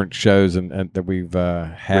out different shows and that we've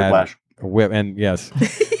had. Whiplash. And yes,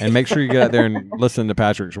 and make sure you get out there and listen to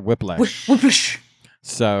Patrick's Whiplash. Whiplash.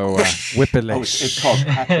 So Oh, Whiplash. it's called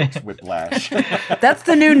Patrick's Whiplash. That's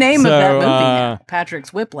the new name of that So, movie now.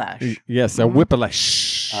 Patrick's Whiplash. Yes, a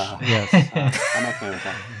Whiplash. Yes. I'm okay with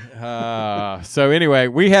that. So anyway,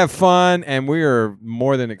 we have fun, and we are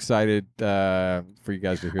more than excited for you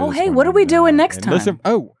guys to hear. Oh, this hey, one. what are we doing next And time? Listen,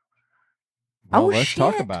 well, let's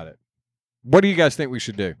talk shit. about it. What do you guys think we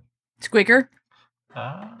should do? Squeaker?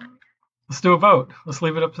 Let's do a vote. Let's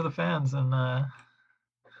leave it up to the fans and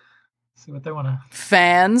see what they want to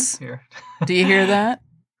Fans? hear. Do you hear that?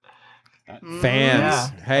 Fans. Yeah.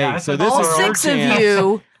 Hey, Yeah, I so said this All is your 6 of chance.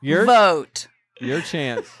 you Your- vote. Your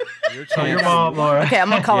chance. Your Tell your chance. mom, Laura. Okay, I'm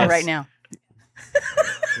going to call Yes. it right now.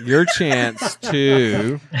 Your chance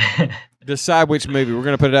to decide which movie we're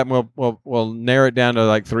going to put it up. And we'll narrow it down to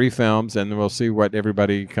like 3 films, and then we'll see what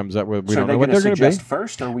everybody comes up with. We So don't are know they what going to they're going to be. suggest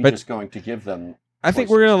first, or are we But- just going to give them? I think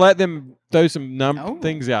choices? we're going to let them throw some Oh.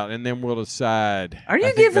 things out, and then we'll decide. Are you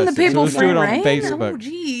I think giving the that's it. So people let's do free it on reign? Facebook. Oh,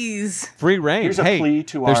 jeez. Free reign. Here's a Hey, plea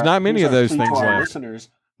to there's our, not many here's of our those plea things to our left. listeners.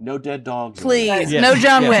 No dead dogs. in Please. there. Yes, No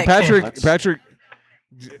John yes, Wick. Patrick.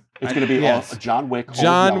 It's going to be Yes. all John Wick.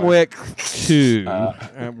 John Yeller, Wick 2,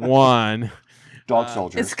 1. Dog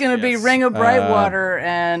Soldier. It's going to be Yes. Ring of Brightwater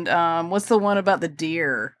and what's the one about the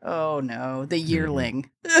deer? Oh, no. The yearling.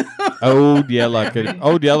 Old Yeller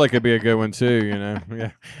could be a good one too. You know,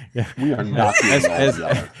 yeah. We are not doing As, Old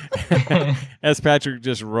Yeller. as Patrick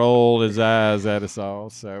just rolled his eyes at us all.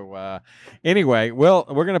 So anyway, well,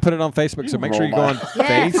 we're gonna put it on Facebook. So make sure you go on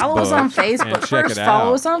Yeah, Facebook. follow us on and Facebook. check First, it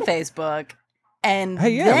follow out. us on Facebook. And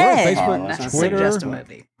Hey, yeah, we're on then Facebook, Twitter. suggest a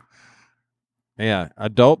movie. Yeah,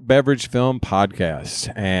 Adult Beverage Film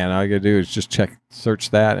Podcast, and all you gotta do is just search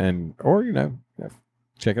that, or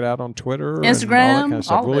check it out on Twitter, and all that Instagram, kind of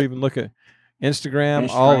stuff. all of We'll it. even look at Instagram,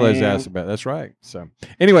 all those Instagram. aspects. That's right. So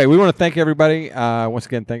anyway, we want to thank everybody once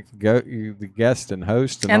again. Thank the guest and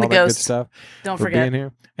host and And all the that ghost. good stuff Don't for forget. being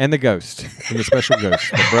here, and the ghost and the special ghost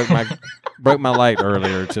that broke my light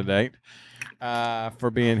earlier today for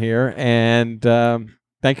being here, and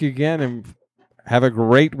thank you again, and have a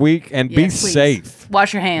great week, and be Yes, please. safe.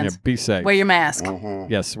 Wash your hands. Yeah, be safe. Wear your mask. Mhm.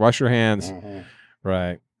 Yes, wash your hands. Mhm.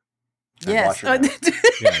 Right. Yes.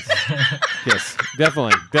 Yes,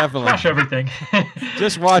 definitely. Wash everything.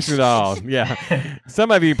 Just wash it all. Yeah.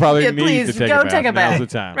 Some of you probably need please, to take go a bath. take a bath. Now's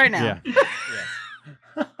the time. Right now.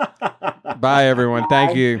 Yeah. Bye, everyone.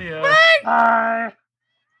 Thank you. Bye.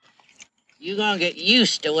 You're going to get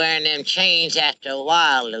used to wearing them chains after a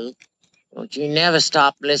while, Luke. Don't you never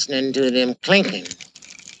stop listening to them clinking.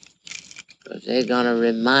 Because they're going to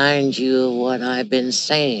remind you of what I've been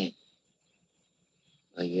saying.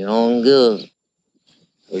 For your own good.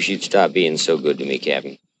 Wish you'd stop being so good to me,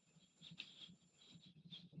 Captain.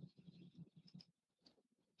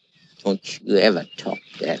 Don't you ever talk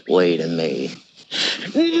that way to me.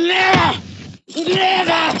 Never!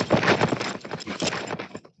 Never!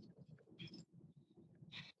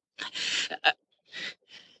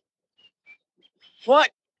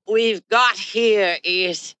 What we've got here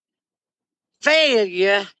is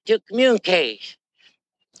failure to communicate.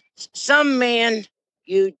 Some men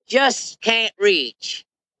you just can't reach.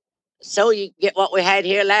 So you get what we had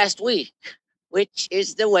here last week, which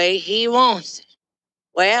is the way he wants it.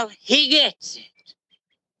 Well, he gets it.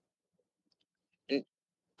 And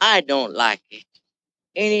I don't like it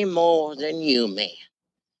any more than you, man.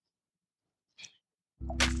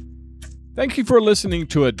 Thank you for listening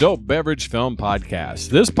to Adult Beverage Film Podcast.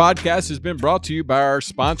 This podcast has been brought to you by our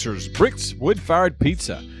sponsors, Bricks Wood-Fired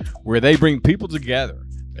Pizza, where they bring people together.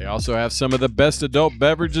 They also have some of the best adult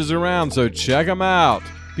beverages around, so check them out.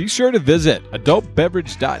 Be sure to visit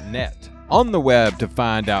adultbeverage.net on the web to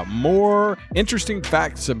find out more interesting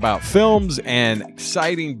facts about films and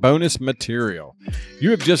exciting bonus material.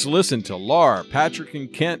 You have just listened to Laura, Patrick,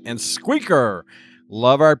 and Kent, and Squeaker.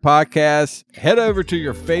 Love our podcast? Head over to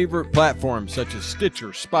your favorite platforms such as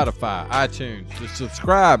Stitcher, Spotify, iTunes to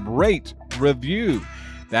subscribe, rate, review.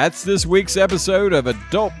 That's this week's episode of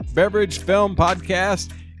Adult Beverage Film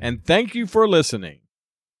Podcast, and thank you for listening.